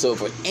 so on and so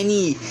forth.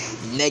 Any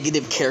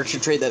negative character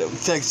trait that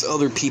affects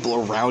other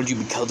people around you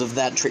because of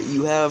that trait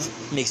you have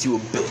makes you a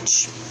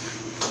bitch.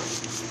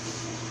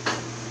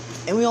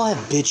 And we all have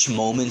bitch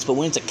moments, but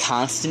when it's a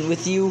constant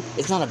with you,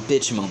 it's not a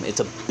bitch moment,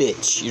 it's a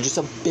bitch. You're just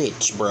a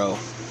bitch, bro.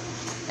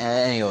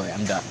 Anyway,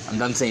 I'm done. I'm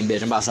done saying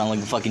bitch. I'm about to sound like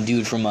the fucking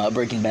dude from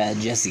Breaking Bad,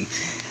 Jesse.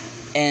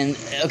 And,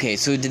 okay,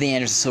 so to the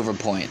Anderson Silva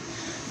point.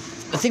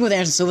 The thing with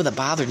Anderson Silva that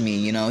bothered me,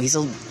 you know, he's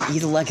a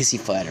legacy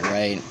fighter,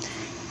 right?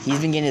 He's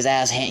been getting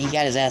he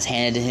got his ass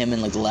handed to him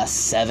in, like, the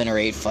last 7 or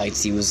 8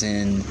 fights he was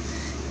in.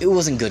 It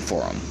wasn't good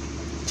for him.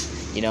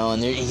 You know,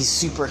 and he's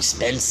super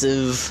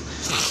expensive.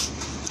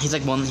 He was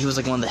like one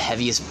of the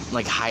heaviest,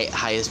 like,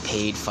 highest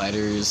paid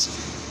fighters.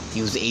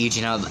 He was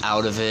aging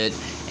out of it.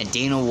 And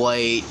Dana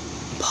White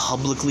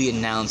publicly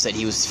announced that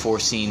he was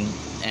forcing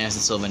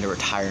Anderson Silva into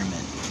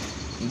retirement.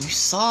 And you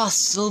saw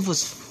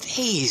Silva's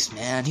face,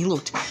 man. He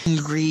looked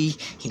angry.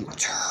 He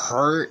looked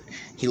hurt.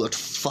 He looked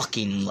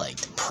fucking,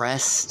 like,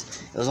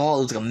 depressed. It was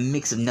like a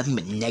mix of nothing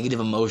but negative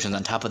emotions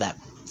on top of that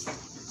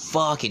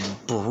fucking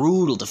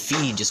brutal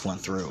defeat he just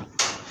went through.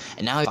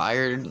 And now he's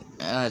fired.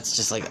 It's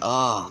just like,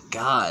 oh,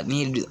 God.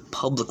 Me to do that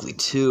publicly,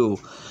 too.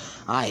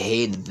 I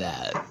hated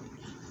that.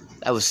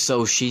 That was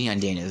so shitty on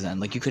Dana's end.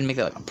 Like, you couldn't make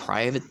that, like, a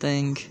private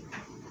thing.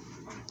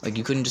 Like,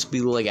 you couldn't just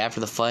be, like, after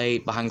the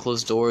fight, behind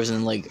closed doors,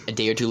 and, like, a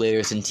day or two later,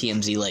 it's in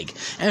TMZ, like,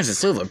 Anderson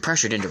Silva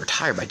pressured into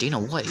retire by Dana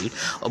White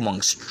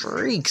among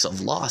streaks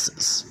of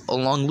losses,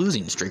 along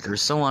losing streakers,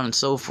 so on and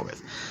so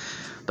forth.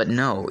 But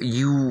no,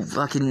 you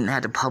fucking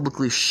had to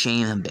publicly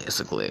shame him,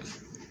 basically.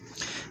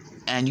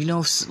 And, you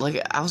know, like,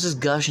 I was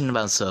just gushing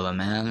about Silva,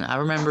 man. I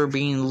remember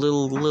being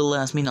little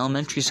ass me in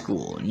elementary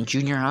school, in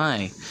junior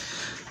high.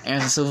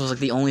 Anderson Silva was, like,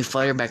 the only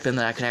fighter back then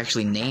that I could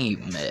actually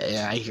name.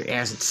 I hear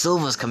Anderson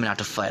Silva's coming out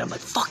to fight. I'm like,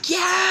 fuck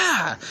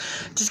yeah!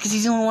 Just because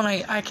he's the only one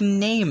I can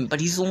name,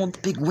 but he's the one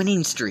with the big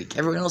winning streak.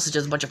 Everyone else is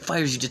just a bunch of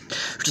fighters who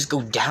just go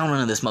down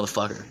on this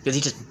motherfucker. Because he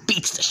just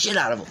beats the shit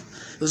out of them.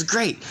 It was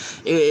great.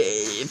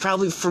 It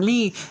probably, for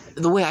me,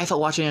 the way I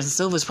felt watching Anderson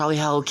Silva is probably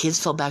how kids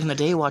felt back in the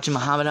day watching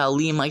Muhammad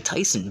Ali and Mike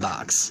Tyson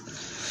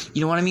box. You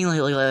know what I mean?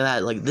 Like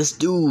that. Like, this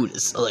dude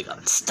is, like,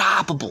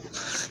 unstoppable.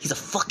 He's a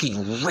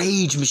fucking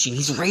rage machine.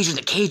 He's raging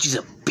the cage. He's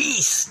a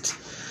beast.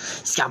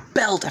 He's got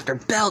belt after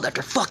belt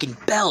after fucking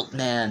belt,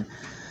 man.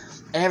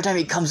 And every time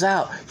he comes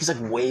out, he's,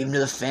 like, waving to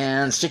the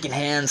fans, shaking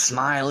hands,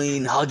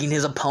 smiling, hugging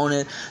his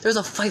opponent. There's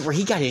a fight where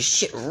he got his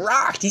shit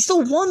rocked. He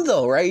still won,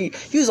 though, right?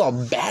 He was all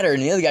battered,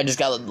 and the other guy just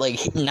got,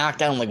 like, knocked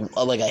down,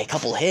 like a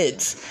couple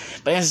hits.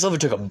 But Anderson Silva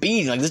took a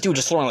beating. Like, this dude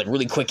just throwing, like,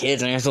 really quick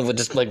hits, and Anderson Silva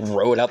just, like,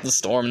 rode out the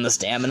storm and the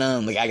stamina,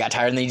 and the guy got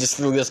tired, and then he just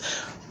threw this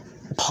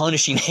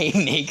punishing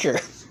haymaker.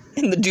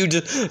 And the dude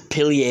just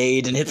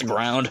pilliered and hit the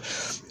ground.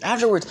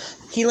 Afterwards,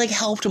 he, like,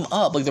 helped him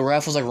up. Like, the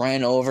ref was, like,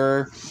 ran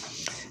over.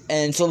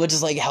 And Silva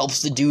just, like,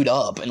 helps the dude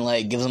up and,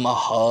 like, gives him a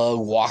hug,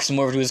 walks him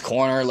over to his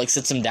corner, like,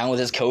 sits him down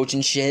with his coach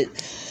and shit.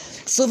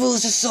 Silva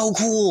was just so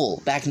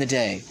cool back in the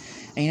day.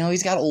 And, you know,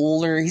 he's got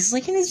older. He's,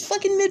 like, in his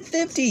fucking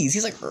mid-50s.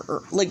 He's, like,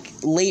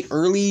 late,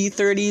 early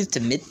 30s to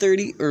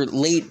mid-30s, or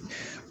late,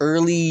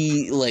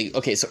 early, like,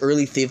 okay, so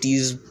early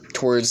 50s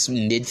towards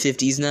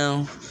mid-50s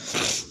now.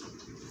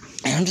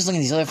 And I'm just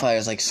looking at these other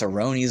fighters, like,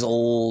 Cerrone's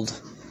old.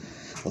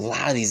 A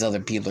lot of these other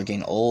people are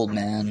getting old,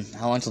 man.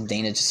 How long until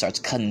Dana just starts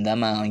cutting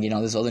them out and getting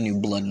all this other new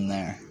blood in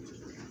there?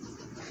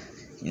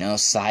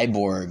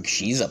 Cyborg,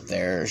 she's up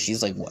there.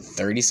 She's like, what,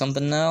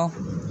 30-something now?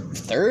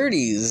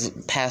 30's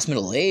past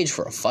middle age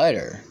for a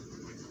fighter.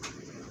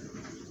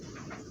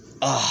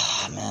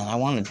 Ah, man, I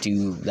want to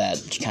do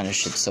that kind of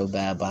shit so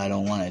bad, but I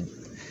don't want to,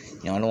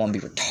 I don't want to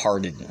be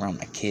retarded around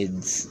my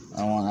kids. I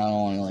don't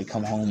want to, like,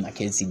 come home, my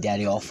kids see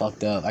daddy all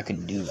fucked up. I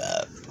couldn't do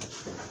that.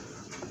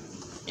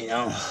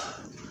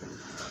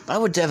 But I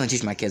would definitely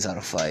teach my kids how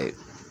to fight.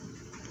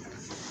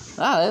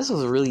 This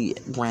was a really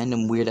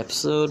random, weird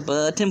episode,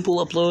 but Tim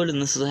will upload,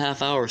 and this is a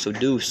half hour, so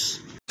deuce.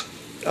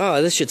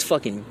 This shit's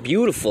fucking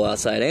beautiful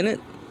outside, ain't it?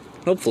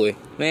 Hopefully.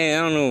 Man,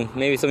 I don't know,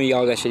 maybe some of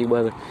y'all got shitty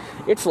weather.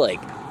 It's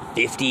like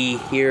 50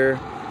 here,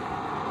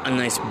 a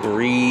nice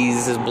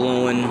breeze is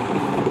blowing,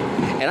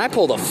 and I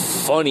pulled a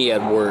funny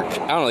at work.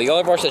 I don't know, y'all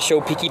ever watch that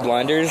show Peaky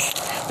Blinders?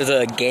 There's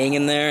a gang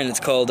in there, and it's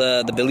called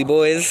the Billy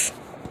Boys.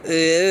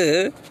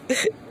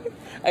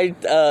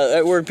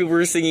 At work, people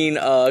were singing,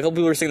 a couple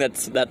people were singing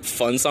that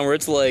fun song where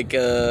it's like,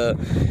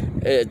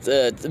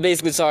 it's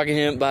basically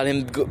talking about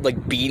him,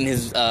 like, beating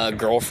his,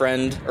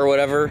 girlfriend or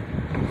whatever,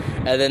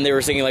 and then they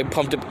were singing, like,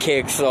 Pumped Up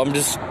Kicks, so I'm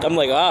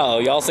like, wow,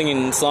 y'all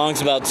singing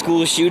songs about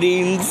school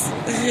shootings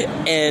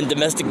and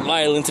domestic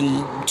violence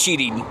and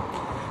cheating.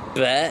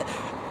 Bet.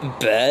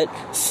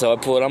 So I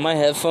pull it on my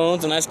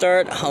headphones and I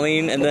start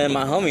humming, and then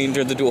my humming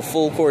turns into a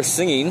full course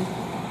singing.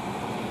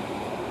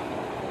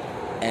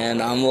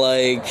 And I'm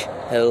like,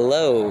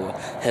 hello,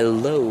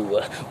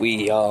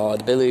 we are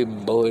the Billy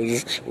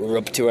Boys, we're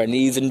up to our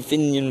knees in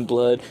Finian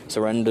blood,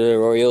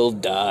 surrender or you'll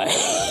die.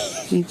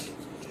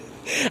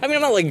 I mean,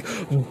 I'm not, like,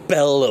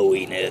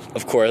 bellowing it,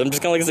 of course, I'm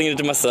just kind of, like, singing it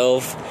to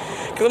myself,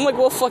 because I'm like,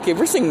 well, fuck it, if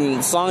we're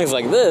singing songs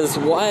like this,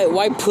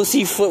 why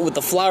pussyfoot with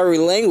the flowery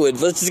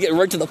language, let's just get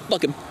right to the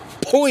fucking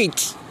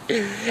point.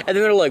 And then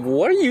they're like,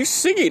 what are you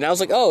singing? And I was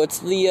like, oh, it's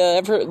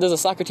there's a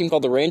soccer team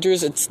called the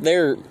Rangers, it's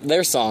their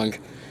song.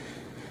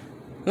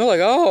 And they're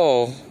like,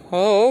 oh,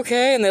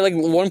 okay. And they, like,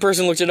 one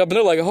person looked it up, and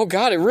they're like, oh,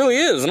 God, it really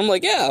is. And I'm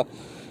like, yeah.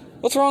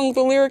 What's wrong with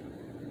the lyric,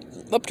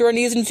 up to our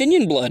knees in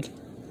Finian blood?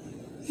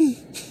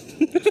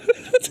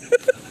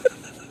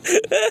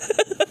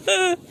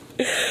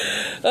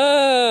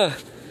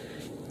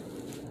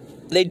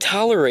 They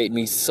tolerate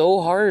me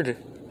so hard.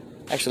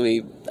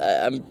 Actually,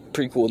 I'm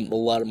pretty cool with a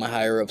lot of my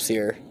higher-ups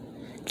here.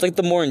 It's, like,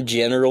 the more in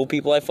general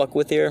people I fuck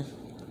with here.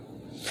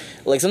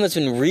 Like, something that's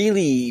been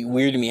really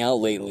weirding me out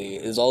lately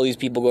is all these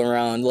people going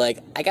around, like,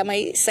 I got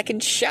my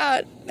second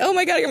shot. Oh,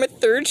 my God, I got my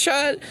third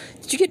shot.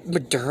 Did you get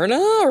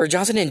Moderna or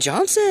Johnson &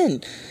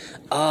 Johnson?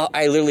 I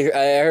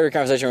heard a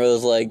conversation where it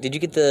was like, did you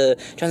get the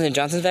Johnson &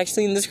 Johnson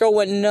vaccine? This girl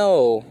went,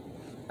 no.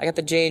 I got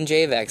the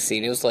J&J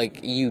vaccine. It was like,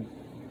 you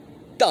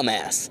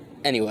dumbass.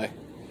 Anyway.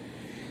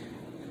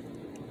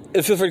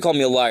 Feel free to call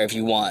me a liar if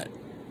you want.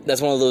 That's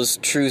one of those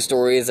true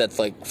stories that's,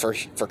 like, for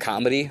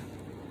comedy.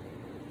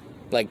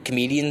 Like,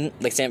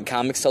 stand-up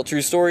comics tell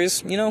true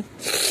stories,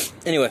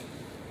 Anyway,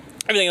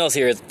 everything else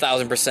here is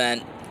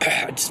 1,000%,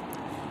 just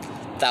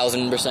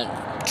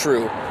 1,000%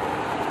 true.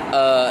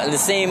 And the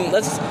same,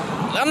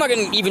 I'm not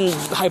gonna even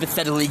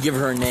hypothetically give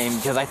her a name,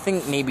 because I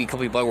think maybe a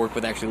couple people I work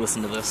with actually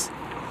listen to this.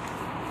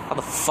 How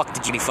the fuck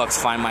did GD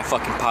Fucks find my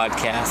fucking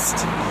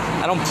podcast?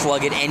 I don't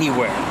plug it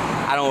anywhere.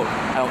 I don't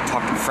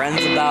talk to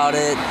friends about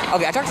it.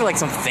 Okay, I talked to, like,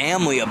 some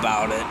family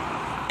about it.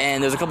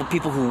 And there's a couple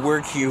people who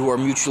work here who are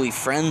mutually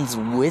friends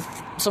with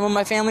some of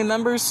my family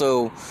members,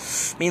 so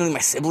mainly my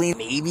siblings,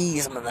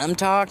 maybe some of them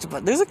talked,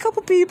 but there's a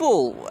couple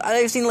people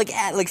I've seen, like,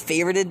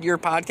 favorited your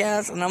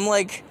podcast, and I'm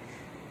like,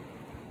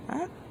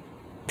 that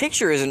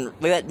picture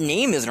isn't, like, that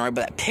name isn't right,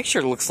 but that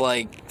picture looks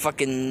like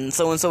fucking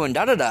so-and-so and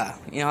da-da-da.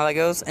 You know how that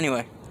goes?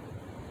 Anyway.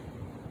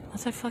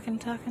 What's I fucking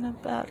talking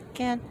about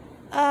again?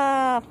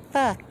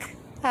 Fuck,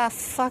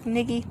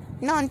 niggy.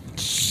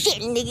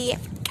 Shit, niggy,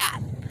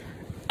 God.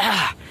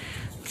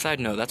 Side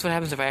note, that's what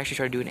happens if I actually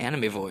try to do an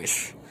anime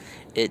voice.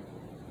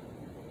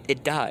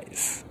 It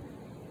dies.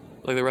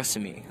 Like the rest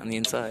of me on the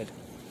inside.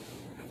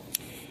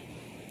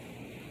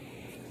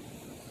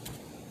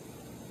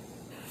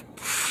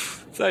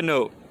 Side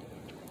note,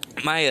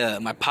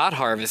 my pot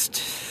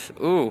harvest.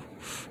 Ooh,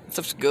 that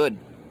stuff's good.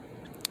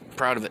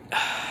 Proud of it.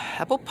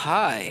 Apple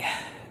pie.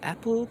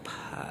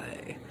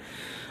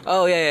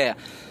 Oh, yeah.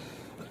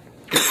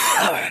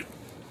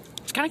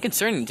 It's kind of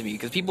concerning to me,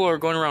 because people are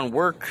going around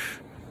work,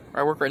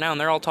 where I work right now,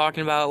 and they're all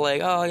talking about,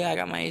 like, oh, yeah, I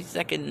got my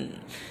second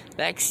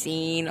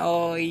vaccine,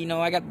 oh,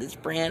 I got this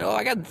brand,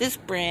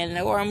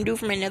 or I'm due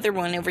for another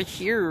one over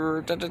here,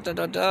 and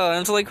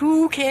it's like,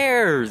 who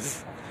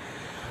cares?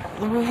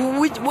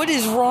 What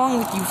is wrong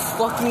with you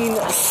fucking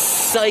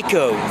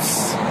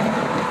psychos?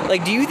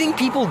 Like, do you think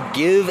people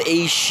give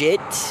a shit?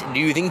 Do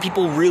you think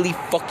people really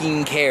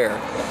fucking care?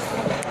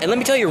 And let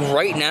me tell you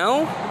right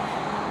now,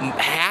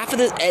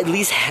 at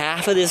least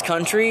half of this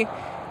country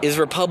is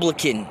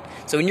Republican.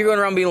 So when you're going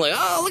around being like,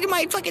 oh, look at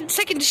my fucking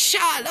second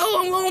shot.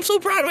 Oh, I'm so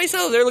proud of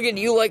myself. They're looking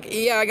at you like,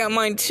 yeah, I got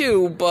mine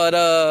too,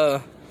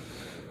 but,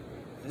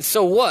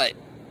 so what?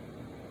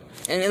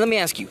 And let me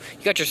ask you,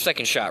 you got your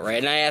second shot, right?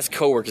 And I asked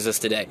coworkers this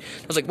today.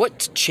 I was like,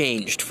 what's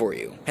changed for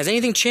you? Has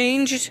anything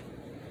changed?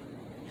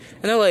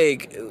 And they're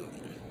like,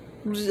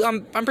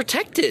 I'm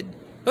protected.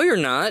 No, you're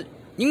not.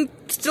 You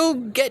can still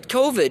get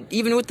COVID,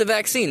 even with the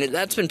vaccine.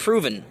 That's been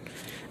proven.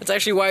 That's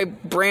actually why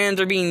brands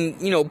are being,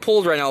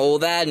 pulled right now, all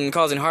that, and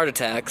causing heart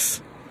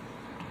attacks.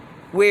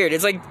 Weird.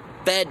 It's like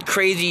that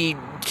crazy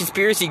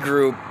conspiracy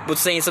group was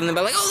saying something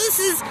about, like, oh, this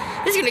is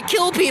gonna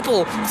kill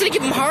people. It's gonna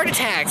give them heart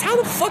attacks. How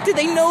the fuck did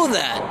they know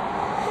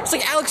that? It's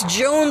like Alex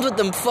Jones with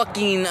them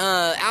fucking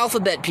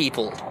alphabet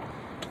people.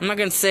 I'm not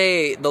gonna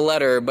say the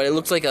letter, but it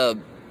looks like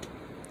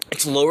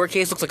it's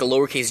lowercase, looks like a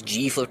lowercase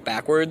G flipped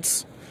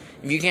backwards.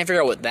 If you can't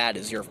figure out what that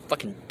is, you're a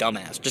fucking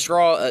dumbass. Just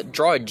draw a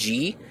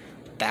G,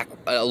 a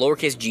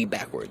lowercase G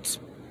backwards.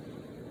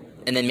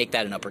 And then make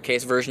that an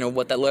uppercase version of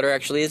what that letter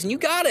actually is, and you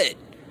got it!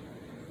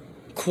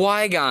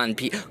 Qui-Gon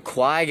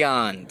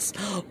Qui-Gons.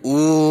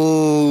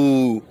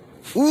 Ooh.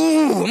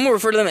 I'm gonna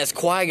refer to them as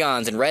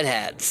Qui-Gons and Red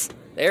Hats.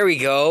 There we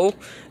go.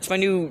 That's my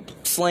new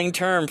slang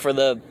term for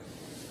the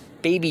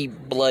baby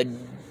blood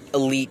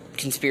elite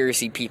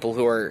conspiracy people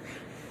who are...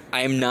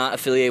 I am not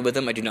affiliated with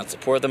them. I do not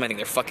support them. I think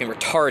they're fucking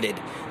retarded.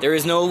 There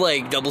is no,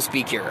 double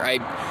speak here.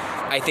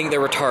 I think they're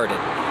retarded.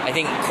 I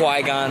think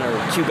Qui-Gon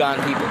or Q-Gon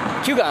people...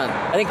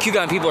 I think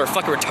Q-Gon people are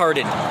fucking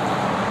retarded.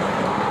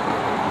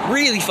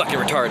 Really fucking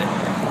retarded.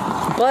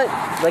 But,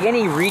 like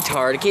any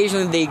retard,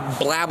 occasionally they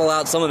blabble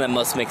out something that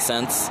must make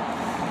sense.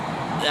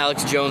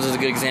 Alex Jones is a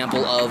good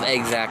example of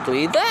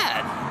exactly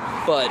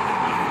that. But,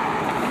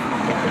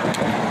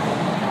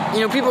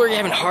 people are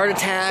having heart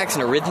attacks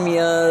and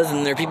arrhythmias,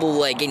 and there are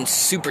people, getting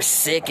super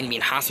sick and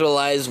being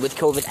hospitalized with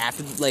COVID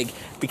after,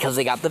 because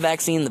they got the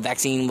vaccine. The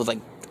vaccine was, I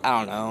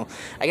don't know.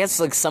 I guess,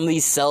 some of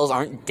these cells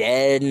aren't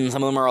dead, and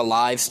some of them are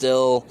alive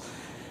still.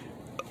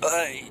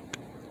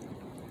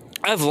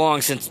 I've long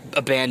since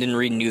abandoned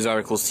reading news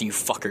articles to you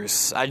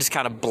fuckers. I just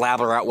kind of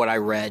blabber out what I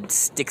read,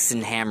 sticks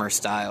and hammer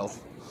style.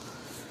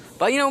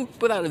 But,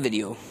 without a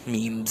video.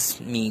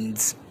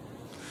 Memes.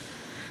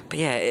 But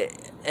yeah,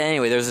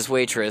 anyway, there was this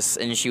waitress,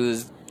 and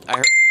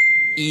I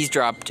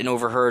eavesdropped and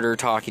overheard her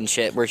talking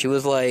shit, where she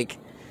was like,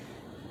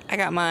 I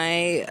got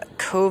my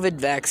COVID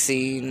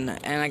vaccine,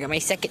 and I got my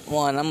second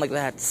one. I'm like,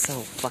 that's so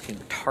fucking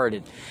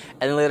retarded.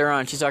 And then later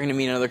on, she's talking to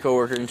me and another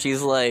coworker, and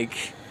she's like...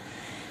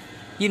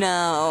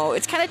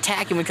 it's kind of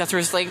tacky when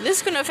customers like, this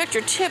is going to affect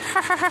your tip.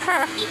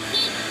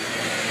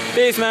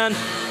 Peace, man.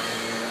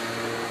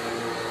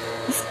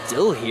 You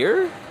still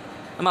here?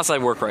 I'm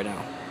outside work right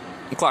now.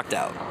 I'm clocked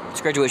out.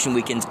 It's graduation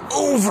weekend's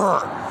over.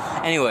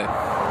 Anyway,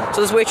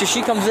 so this waitress,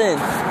 she comes in,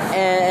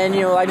 and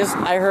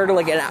I heard her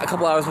a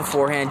couple hours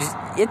beforehand.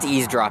 It's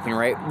eavesdropping,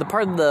 right? The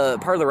part of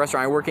the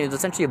restaurant I work in is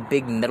essentially a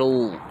big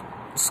metal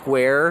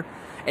square,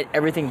 and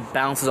everything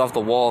bounces off the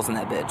walls in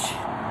that bitch.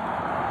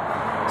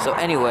 So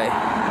anyway.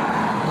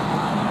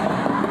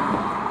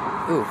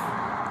 Ooh.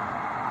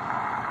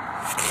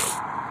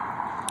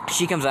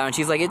 She comes out and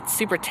she's like, it's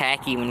super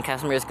tacky when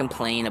customers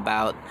complain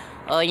about,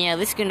 oh yeah,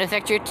 this is going to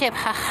affect your tip,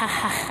 ha ha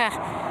ha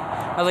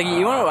ha. I was like,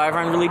 you know what I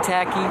find really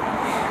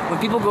tacky? When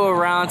people go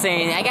around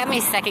saying, I got my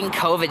second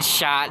COVID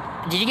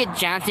shot, did you get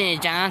Johnson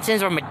 &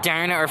 Johnson's or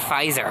Moderna or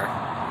Pfizer?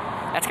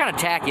 That's kind of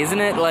tacky, isn't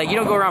it? You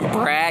don't go around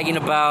bragging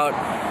about,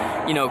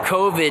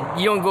 COVID.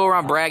 You don't go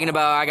around bragging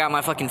about, I got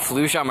my fucking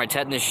flu shot, my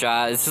tetanus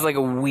shot. It's just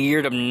a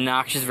weird,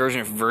 obnoxious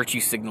version of virtue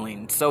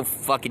signaling. It's so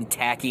fucking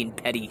tacky and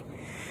petty.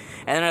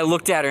 And then I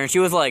looked at her and she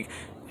was like,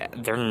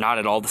 they're not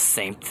at all the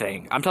same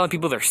thing. I'm telling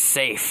people they're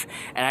safe.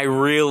 And I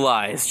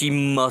realized, she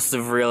must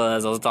have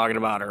realized I was talking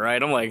about her,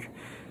 right? I'm like,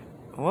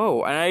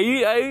 whoa. And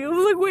I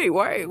was like, wait,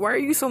 why are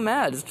you so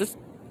mad? It's just,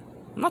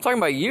 I'm not talking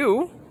about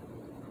you.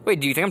 Wait,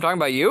 do you think I'm talking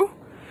about you?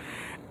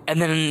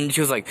 And then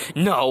she was like,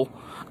 no,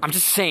 I'm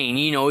just saying,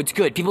 it's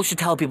good. People should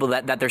tell people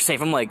that they're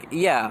safe. I'm like,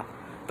 yeah,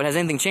 but has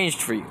anything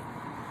changed for you?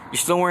 You're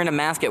still wearing a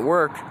mask at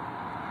work.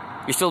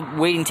 You're still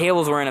waiting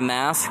tables wearing a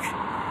mask.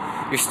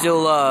 You're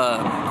still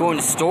going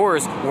to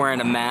stores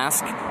wearing a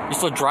mask. You're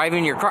still driving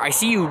in your car. I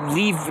see you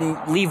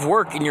leave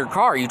work in your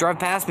car. You drive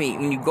past me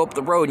when you go up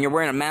the road and you're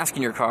wearing a mask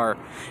in your car.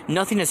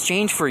 Nothing has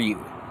changed for you.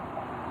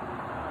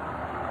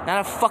 Not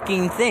a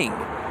fucking thing.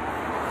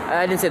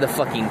 I didn't say the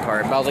fucking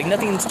part, but I was like,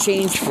 nothing's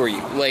changed for you.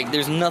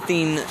 There's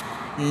nothing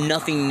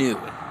new.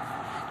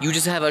 You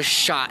just have a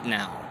shot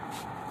now.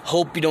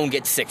 Hope you don't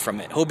get sick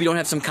from it. Hope you don't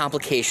have some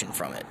complication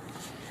from it.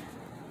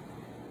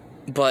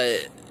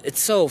 But it's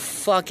so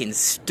fucking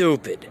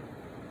stupid.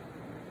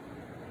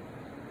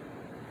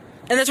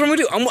 And that's what I'm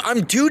gonna do.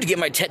 I'm due to get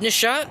my tetanus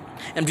shot,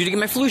 and I'm due to get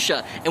my flu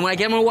shot. And when I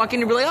get them, I'm gonna walk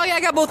in and be like, oh yeah,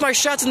 I got both my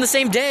shots in the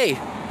same day.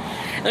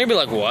 And they're gonna be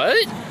like,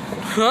 what?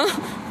 Huh?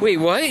 Wait,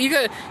 what? You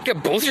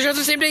got both your shots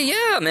the same day?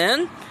 Yeah,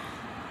 man.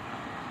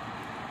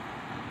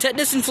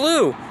 Tetanus and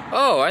flu.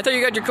 Oh, I thought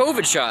you got your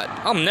COVID shot.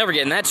 I'm never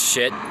getting that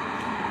shit.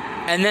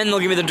 And then they'll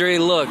give me the dirty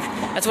look.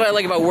 That's what I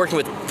like about working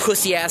with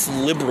pussy-ass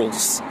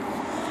liberals.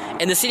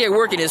 And the city I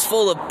work in is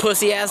full of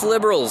pussy-ass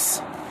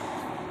liberals.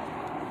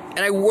 And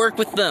I work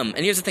with them.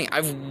 And here's the thing.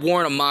 I've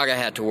worn a MAGA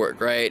hat to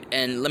work, right?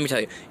 And let me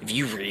tell you, if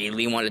you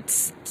really want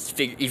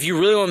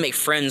to make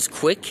friends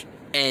quick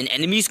and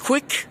enemies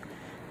quick,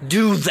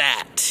 do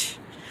that.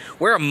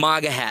 Wear a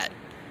MAGA hat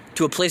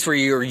to a place where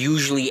you're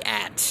usually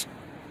at.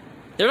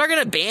 They're not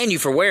gonna ban you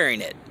for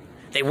wearing it.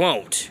 They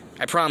won't.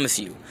 I promise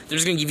you. They're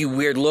just gonna give you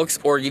weird looks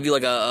or give you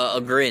like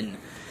a grin.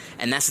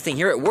 And that's the thing.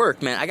 Here at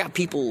work, man, I got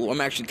people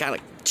I'm actually kind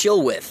of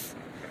chill with.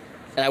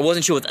 And I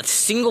wasn't chill with a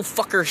single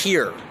fucker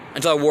here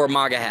until I wore a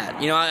MAGA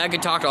hat. You know, I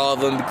could talk to all of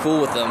them, be cool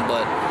with them,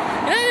 but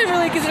I didn't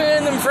really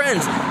consider them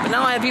friends. But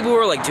now I have people who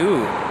are like,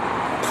 dude,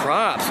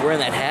 props, wearing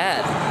that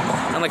hat.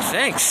 I'm like,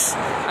 thanks.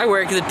 I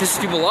wear it because it pisses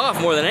people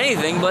off more than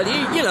anything, but,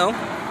 you know.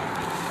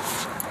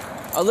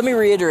 Let me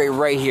reiterate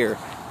right here.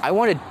 I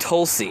wanted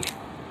Tulsi,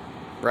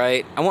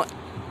 right? I want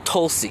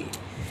Tulsi.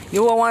 You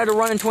know who I wanted to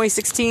run in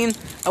 2016?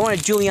 I wanted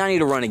Giuliani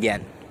to run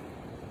again.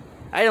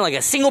 I didn't like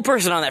a single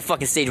person on that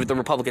fucking stage with the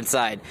Republican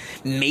side.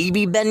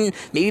 Maybe Ben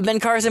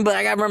Carson, but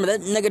I gotta remember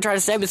that nigga tried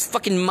to stab his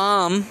fucking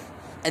mom.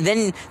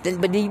 And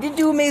but he did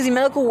do amazing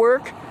medical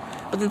work.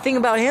 But the thing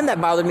about him that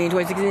bothered me in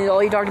 2016, all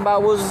he talked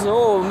about was,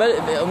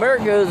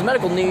 America's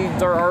medical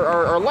needs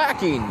are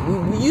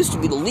lacking. We used to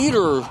be the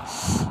leader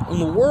in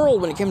the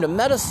world when it came to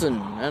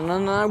medicine,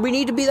 and we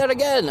need to be that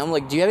again. I'm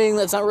like, do you have anything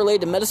that's not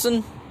related to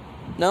medicine?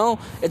 No?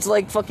 It's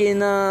like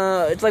fucking,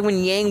 it's like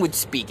when Yang would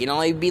speak, you know,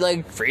 he'd be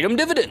like, freedom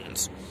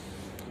dividends.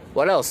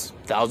 What else?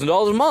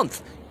 $1,000 a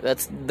month.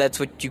 That's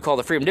what you call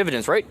the freedom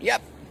dividends, right?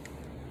 Yep.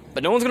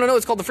 But no one's gonna know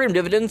it's called the freedom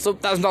dividends, so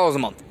 $1,000 a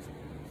month.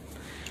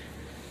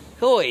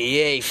 Oh,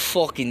 yay,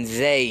 fucking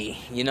zay,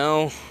 you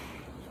know?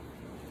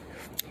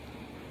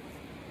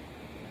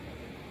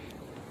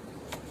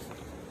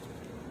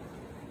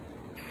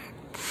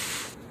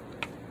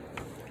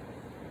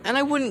 And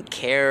I wouldn't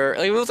care.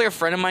 Like, if it was like a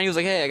friend of mine, he was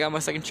like, hey, I got my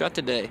second shot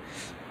today.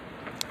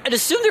 I'd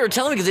assume they were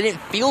telling me because they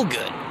didn't feel good.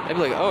 I'd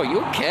be like, oh,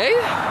 you okay?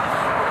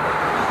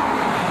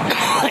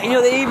 You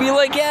know, they'd be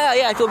like,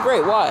 yeah, I feel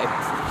great. Why?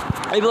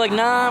 I'd be like,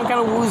 nah, I'm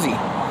kind of woozy.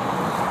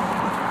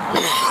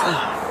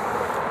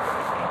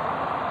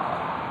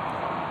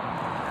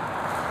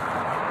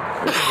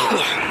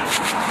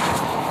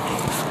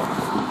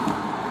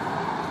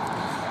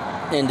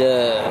 And,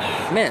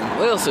 man,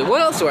 what else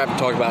do I have to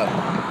talk about?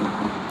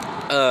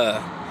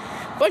 A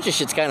bunch of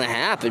shit's kind of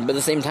happened, but at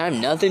the same time,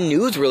 nothing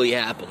new's really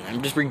happened.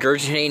 I'm just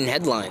regurgitating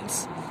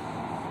headlines.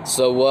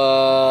 So,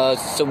 oh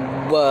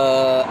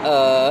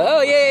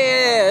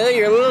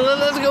yeah,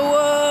 let's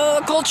go,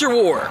 culture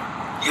war.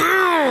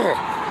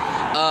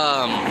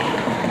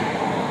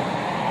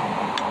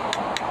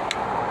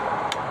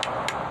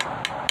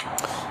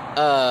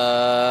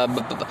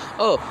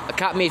 A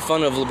cop made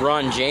fun of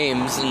LeBron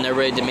James, and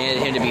everybody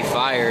demanded him to be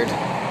fired.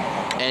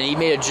 And he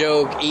made a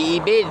joke. He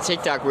made a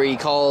TikTok where he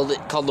called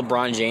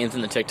LeBron James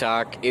in the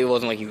TikTok. It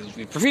wasn't like he was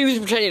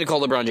pretending to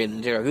call LeBron James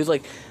in the TikTok. He was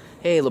like,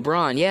 hey,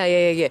 LeBron,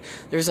 yeah.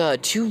 There's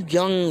 2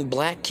 young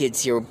black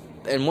kids here,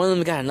 and one of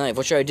them got a knife.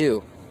 What should I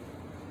do?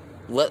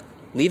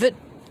 Leave it?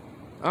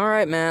 All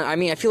right, man. I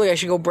mean, I feel like I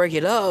should go break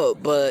it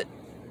up, but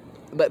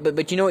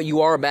you know what?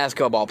 You are a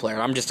basketball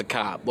player. I'm just a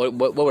cop. What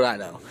would I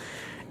know?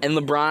 And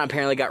LeBron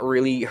apparently got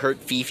really hurt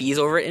fifis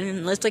over it,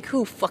 and it's like,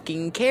 who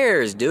fucking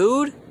cares,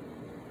 dude?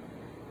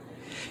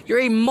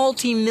 You're a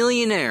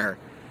multi-millionaire.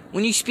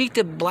 When you speak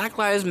to Black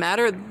Lives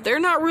Matter,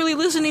 they're not really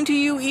listening to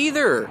you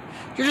either.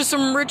 You're just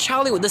some rich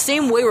Hollywood. The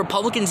same way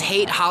Republicans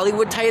hate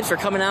Hollywood types for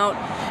coming out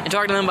and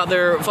talking to them about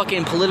their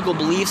fucking political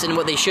beliefs and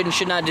what they should and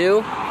should not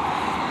do.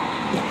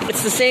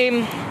 It's the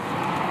same.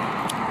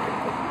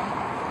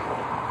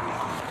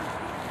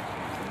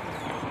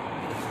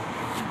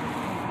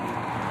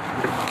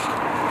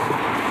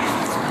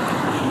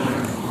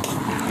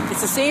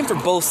 It's the same for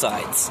both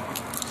sides.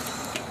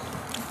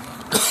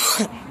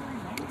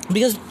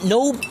 Because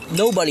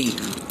nobody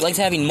likes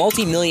having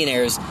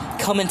multi-millionaires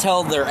come and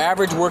tell their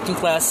average working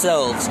class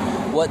selves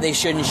what they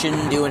should and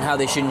shouldn't do and how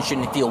they should and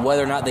shouldn't feel,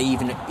 whether or not they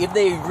even, if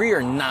they agree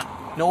or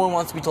not. No one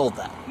wants to be told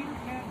that.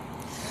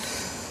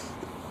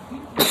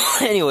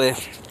 Anyway,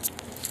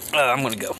 I'm gonna go.